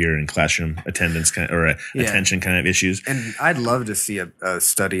behavior and classroom attendance attention kind of issues. And I'd love to see a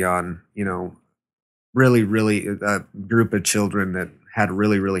study on, really, really a group of children that had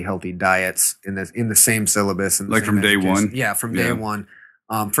really, really healthy diets in the same syllabus. And like from day one? Yeah, from day one.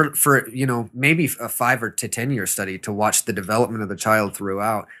 For maybe a 5 to 10 year study to watch the development of the child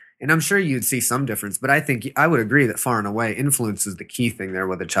throughout. And I'm sure you'd see some difference, but I would agree that far and away influence is the key thing there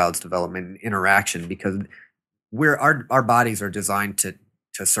with a child's development and interaction, because our bodies are designed to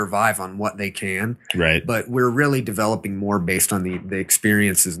survive on what they can. Right. But we're really developing more based on the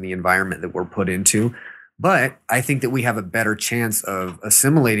experiences and the environment that we're put into. But I think that we have a better chance of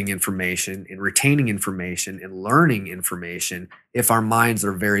assimilating information and retaining information and learning information if our minds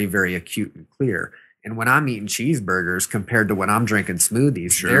are very, very acute and clear. And when I'm eating cheeseburgers compared to when I'm drinking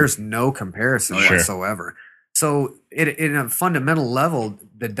smoothies, there's no comparison whatsoever. So in a fundamental level,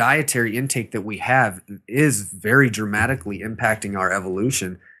 the dietary intake that we have is very dramatically impacting our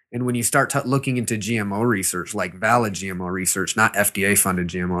evolution. And when you start looking into GMO research, like valid GMO research, not FDA-funded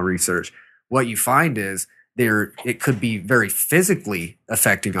GMO research, what you find is it could be very physically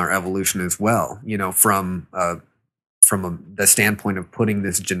affecting our evolution as well, from the standpoint of putting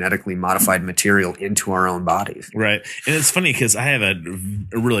this genetically modified material into our own bodies. Right. And it's funny because I have a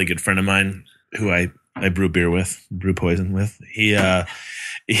really good friend of mine who I brew poison with. He's a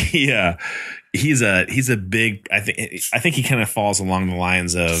big, I think he kind of falls along the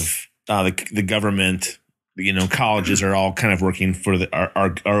lines of the government, colleges are all kind of working for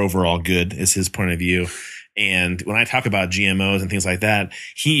our overall good is his point of view. And when I talk about GMOs and things like that,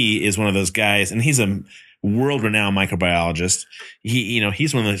 he is one of those guys, and he's a world-renowned microbiologist.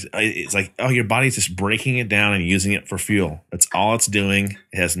 He's one of those. It's like, oh, your body's just breaking it down and using it for fuel. That's all it's doing.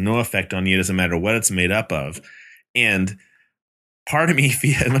 It has no effect on you. It doesn't matter what it's made up of. And part of me,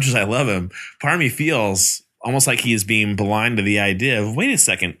 as much as I love him, part of me feels almost like he is being blind to the idea of, wait a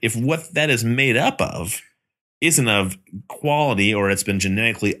second, if what that is made up of isn't of quality or it's been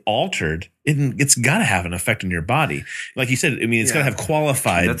genetically altered, it's got to have an effect on your body. Like you said, I mean, it's got to have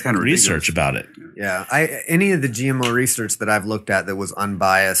qualified research about it. Yeah. Any of the GMO research that I've looked at that was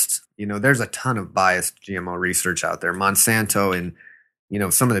unbiased, there's a ton of biased GMO research out there. Monsanto and,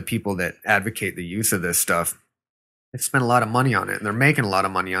 some of the people that advocate the use of this stuff, they've spent a lot of money on it and they're making a lot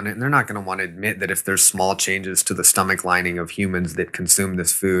of money on it. And they're not going to want to admit that if there's small changes to the stomach lining of humans that consume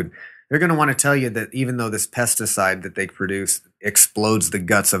this food, they're going to want to tell you that even though this pesticide that they produce explodes the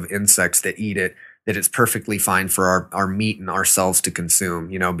guts of insects that eat it, that it's perfectly fine for our meat and ourselves to consume,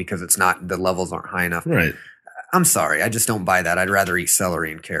 because the levels aren't high enough. Right. I'm sorry, I just don't buy that. I'd rather eat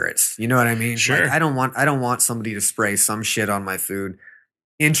celery and carrots. You know what I mean? Sure. Like, I don't want somebody to spray some shit on my food.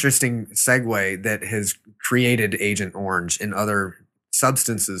 Interesting segue that has created Agent Orange and other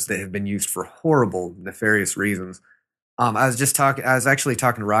substances that have been used for horrible, nefarious reasons. I was actually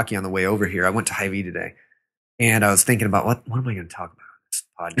talking to Rocky on the way over here. I went to Hy-Vee today, and I was thinking about what am I going to talk about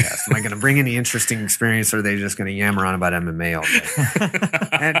on this podcast? Am I going to bring any interesting experience, or are they just going to yammer on about MMA all day?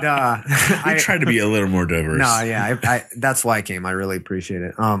 And I tried to be a little more diverse. No, yeah, I that's why I came. I really appreciate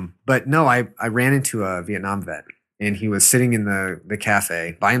it. But no, I ran into a Vietnam vet, and he was sitting in the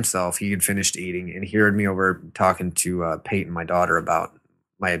cafe by himself. He had finished eating, and he heard me over talking to Peyton, my daughter, about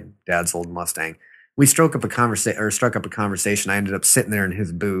my dad's old Mustang. We struck up a conversation. I ended up sitting there in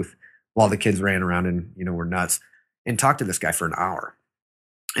his booth while the kids ran around and were nuts, and talked to this guy for an hour.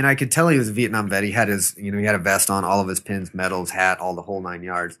 And I could tell he was a Vietnam vet. He had he had a vest on, all of his pins, medals, hat, all the whole 9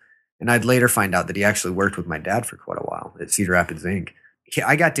 yards. And I'd later find out that he actually worked with my dad for quite a while at Cedar Rapids Inc.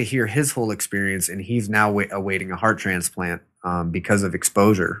 I got to hear his whole experience, and he's now awaiting a heart transplant because of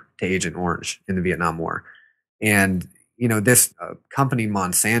exposure to Agent Orange in the Vietnam War. And this company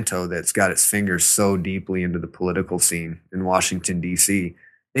Monsanto that's got its fingers so deeply into the political scene in Washington, D.C.,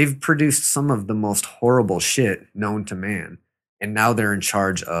 they've produced some of the most horrible shit known to man. And now they're in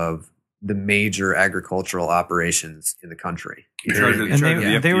charge of the major agricultural operations in the country. And they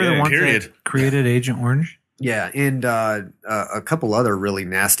were the ones that created Agent Orange? Yeah, and a couple other really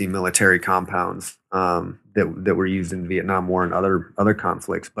nasty military compounds that were used in the Vietnam War and other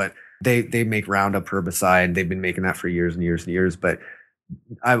conflicts. But they make Roundup herbicide. They've been making that for years and years and years. But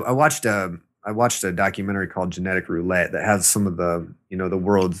I watched a documentary called Genetic Roulette that has some of the the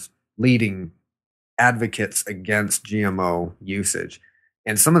world's leading advocates against GMO usage,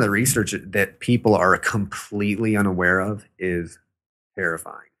 and some of the research that people are completely unaware of is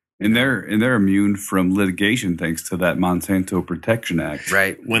terrifying. And they're immune from litigation thanks to that Monsanto Protection Act.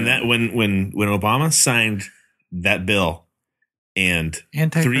 Right. When Obama signed that bill, and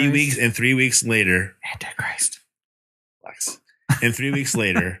Antichrist. 3 weeks later, Antichrist. And 3 weeks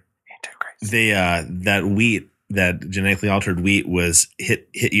later, Antichrist. they that wheat, that genetically altered wheat, was hit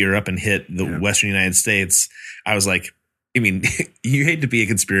Europe and hit the Western United States. I was like, I mean, you hate to be a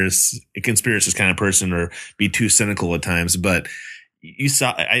conspiracist kind of person or be too cynical at times, but you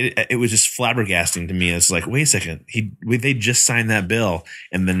saw, it was just flabbergasting to me. It's like, wait a second, they just signed that bill,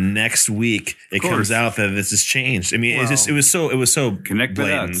 and the next week it comes out that this has changed. I mean, it was so connect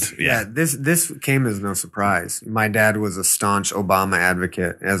blatant. Yeah, this came as no surprise. My dad was a staunch Obama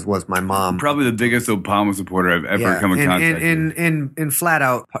advocate, as was my mom. Probably the biggest Obama supporter I've ever come in contact with. And flat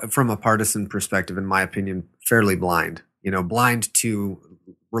out, from a partisan perspective, in my opinion, fairly blind. Blind to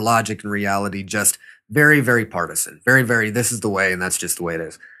logic and reality, just very, very partisan. Very, very, this is the way, and that's just the way it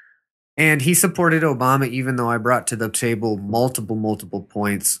is. And he supported Obama, even though I brought to the table multiple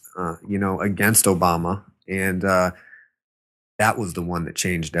points, against Obama. And that was the one that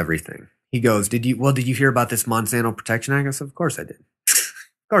changed everything. He goes, did you hear about this Monsanto Protection Act? I said, of course I did.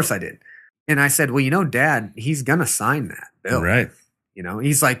 Of course I did. And I said, well, Dad, he's going to sign that bill. Right.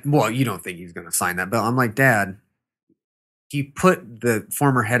 He's like, well, you don't think he's going to sign that bill? I'm like, Dad, he put the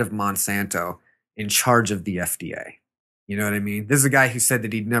former head of Monsanto in charge of the FDA. You know what I mean? This is a guy who said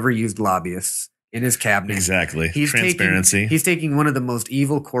that he'd never used lobbyists in his cabinet. Exactly. Transparency. He's taking one of the most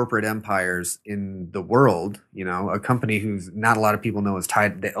evil corporate empires in the world, a company who's not a lot of people know is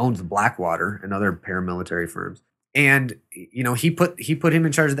tied, that owns Blackwater and other paramilitary firms. And, he put him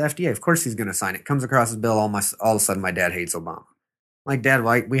in charge of the FDA. Of course he's going to sign it. Comes across his bill, all of a sudden my dad hates Obama. Like, Dad,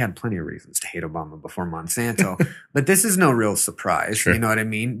 we had plenty of reasons to hate Obama before Monsanto, but this is no real surprise. Sure. You know what I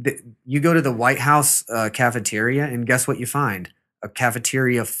mean? You go to the White House cafeteria, and guess what you find? A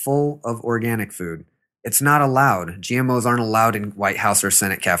cafeteria full of organic food. It's not allowed. GMOs aren't allowed in White House or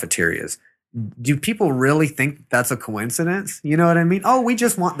Senate cafeterias. Do people really think that's a coincidence? You know what I mean? Oh, we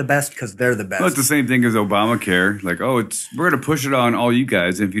just want the best because they're the best. Well, it's the same thing as Obamacare. Like, we're going to push it on all you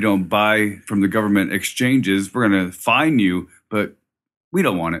guys. If you don't buy from the government exchanges, we're going to fine you. But we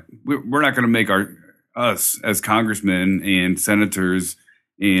don't want it. We're not going to make us as congressmen and senators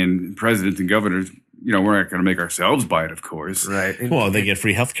and presidents and governors, we're not going to make ourselves buy it, of course. Right. They get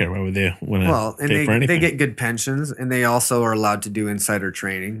free health care. Why would they want to pay for anything? They get good pensions, and they also are allowed to do insider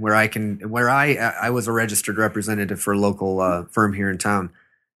trading where I was a registered representative for a local firm here in town.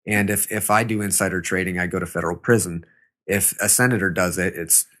 And if I do insider trading, I go to federal prison. If a senator does it,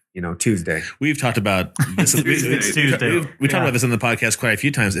 it's Tuesday. We've talked about this. It's Tuesday. We talked about this on the podcast quite a few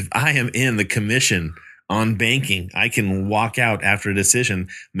times. If I am in the commission on banking. I can walk out after a decision,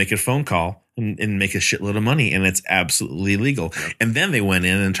 make a phone call, and make a shitload of money, and it's absolutely legal. Yep. And then they went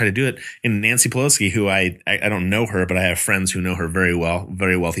in and tried to do it. And Nancy Pelosi, who I don't know her, but I have friends who know her very well,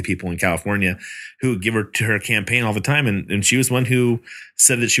 very wealthy people in California who give her to her campaign all the time. And she was one who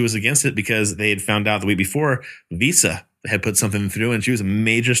said that she was against it because they had found out the week before Visa had put something through, and she was a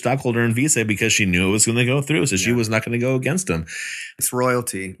major stockholder in Visa because she knew it was going to go through. So she was not going to go against them. It's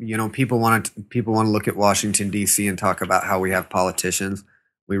royalty. You know, people want to look at Washington, D.C. and talk about how we have politicians.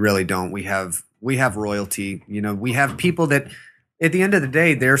 We really don't. We have royalty. You know, we have people that at the end of the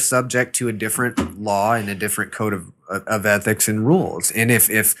day, they're subject to a different law and a different code of ethics and rules. And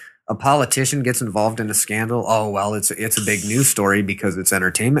if a politician gets involved in a scandal, oh, well, it's a big news story because it's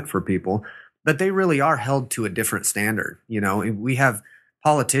entertainment for people. But they really are held to a different standard. You know, we have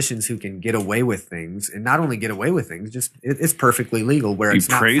politicians who can get away with things, and not only get away with things, just it's perfectly legal. Where it's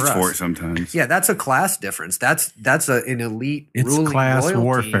not praised for it sometimes. Yeah, that's a class difference. That's an elite. It's ruling class royalty.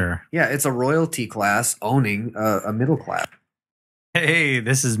 warfare. Yeah, it's a royalty class owning a middle class. Hey,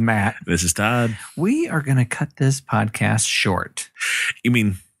 this is Matt. This is Todd. We are going to cut this podcast short. You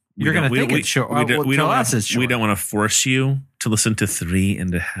mean you're going to think it's short? We don't want to force you to listen to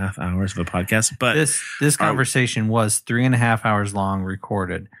 3.5 hours of a podcast, but this conversation was 3.5 hours long,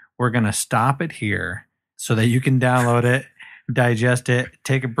 recorded. We're going to stop it here so that you can download it, digest it,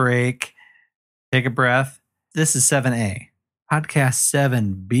 take a break, take a breath. This is 7A. Podcast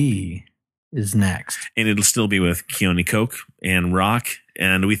 7B is next, and it'll still be with Keone Coke and Rock.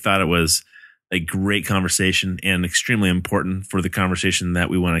 And we thought it was a great conversation and extremely important for the conversation that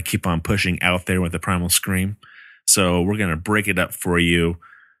we want to keep on pushing out there with the Primal Scream. So we're going to break it up for you.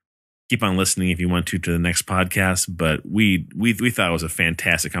 Keep on listening if you want to the next podcast. But we thought it was a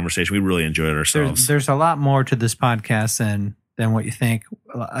fantastic conversation. We really enjoyed ourselves. There's a lot more to this podcast than what you think.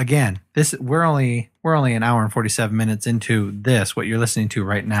 Again, we're only an hour and 47 minutes into this. What you're listening to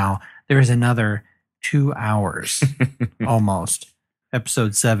right now, there is another 2 hours almost.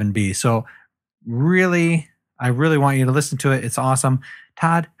 Episode 7B. So I really want you to listen to it. It's awesome.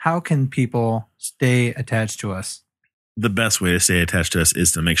 Todd, how can people stay attached to us? The best way to stay attached to us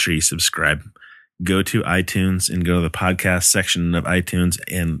is to make sure you subscribe. Go to iTunes and go to the podcast section of iTunes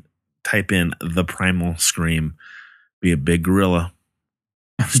and type in The Primal Scream. Be a big gorilla.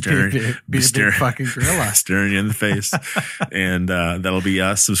 Be a big fucking gorilla. Staring you in the face. And that'll be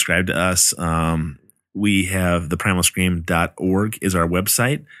us. Subscribe to us. We have theprimalscream.org is our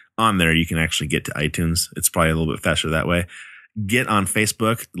website. On there, you can actually get to iTunes. It's probably a little bit faster that way. Get on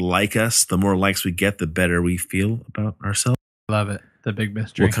Facebook, like us. The more likes we get, the better we feel about ourselves. Love it. The big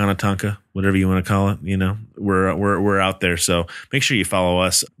mystery. Wakana Tonka, whatever you want to call it. You know, we're out there. So make sure you follow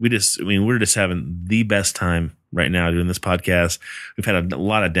us. We're just having the best time right now doing this podcast. We've had a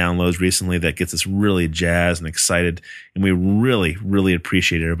lot of downloads recently that gets us really jazzed and excited. And we really, really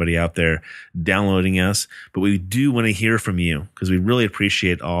appreciate everybody out there downloading us. But we do want to hear from you because we really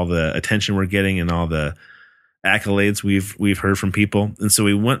appreciate all the attention we're getting and all the accolades we've heard from people. And so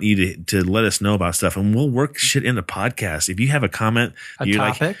we want you to let us know about stuff, and we'll work shit into podcasts. If you have a comment, a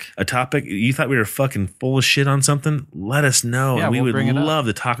topic, you thought we were fucking full of shit on something, let us know. Yeah, and we would love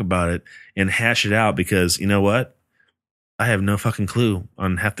to talk about it and hash it out, because you know what? I have no fucking clue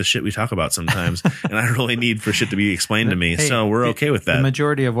on half the shit we talk about sometimes. And I really need for shit to be explained to me. Hey, so we're okay with that. The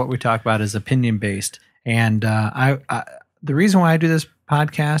majority of what we talk about is opinion based. And I the reason why I do this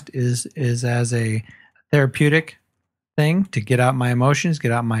podcast is as a therapeutic thing, to get out my emotions,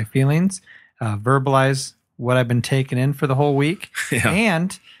 get out my feelings, verbalize what I've been taking in for the whole week. Yeah.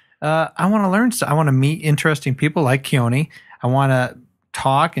 And I want to learn stuff. I want to meet interesting people like Keone. I want to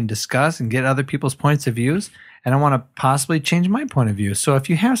talk and discuss and get other people's points of views. And I want to possibly change my point of view. So if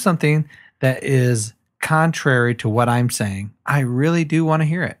you have something that is contrary to what I'm saying, I really do want to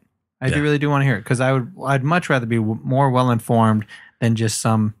hear it. I really do want to hear it, because I'd much rather be more well informed than just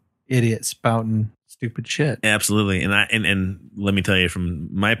some idiot spouting stupid shit. Absolutely. And let me tell you, from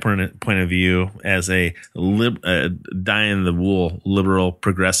my point of view, as a dyed-in-the-wool liberal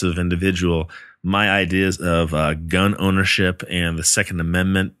progressive individual, my ideas of gun ownership and the Second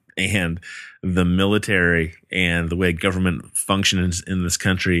Amendment and the military and the way government functions in this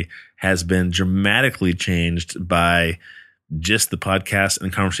country has been dramatically changed by just the podcasts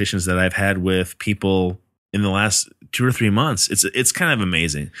and conversations that I've had with people in the last 2 or 3 months. It's kind of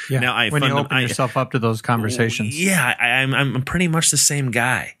amazing. Yeah. Now, when you open yourself up to those conversations. Yeah, I'm pretty much the same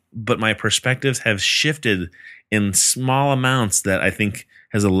guy, but my perspectives have shifted in small amounts that I think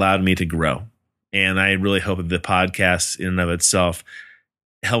has allowed me to grow. And I really hope that the podcast in and of itself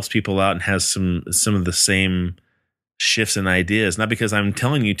helps people out and has some of the same shifts in ideas, not because I'm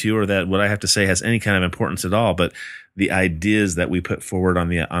telling you to or that what I have to say has any kind of importance at all, but the ideas that we put forward on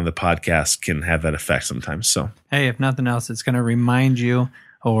the podcast can have that effect sometimes. So, hey, if nothing else, it's going to remind you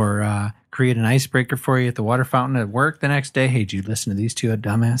or create an icebreaker for you at the water fountain at work the next day. Hey, did you listen to these two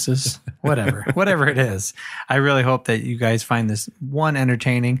dumbasses? Whatever it is. I really hope that you guys find this, one,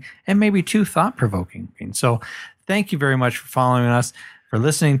 entertaining and maybe two, thought-provoking. So thank you very much for following us, for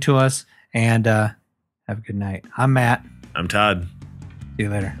listening to us, and have a good night. I'm Matt. I'm Todd. See you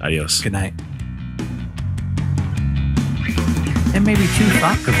later. Adios. Good night. And maybe two,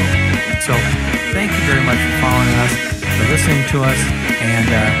 thought-provoking. So thank you very much for following us, for listening to us, and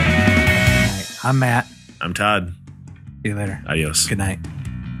good night. I'm Matt. I'm Todd. See you later. Adios. Good night.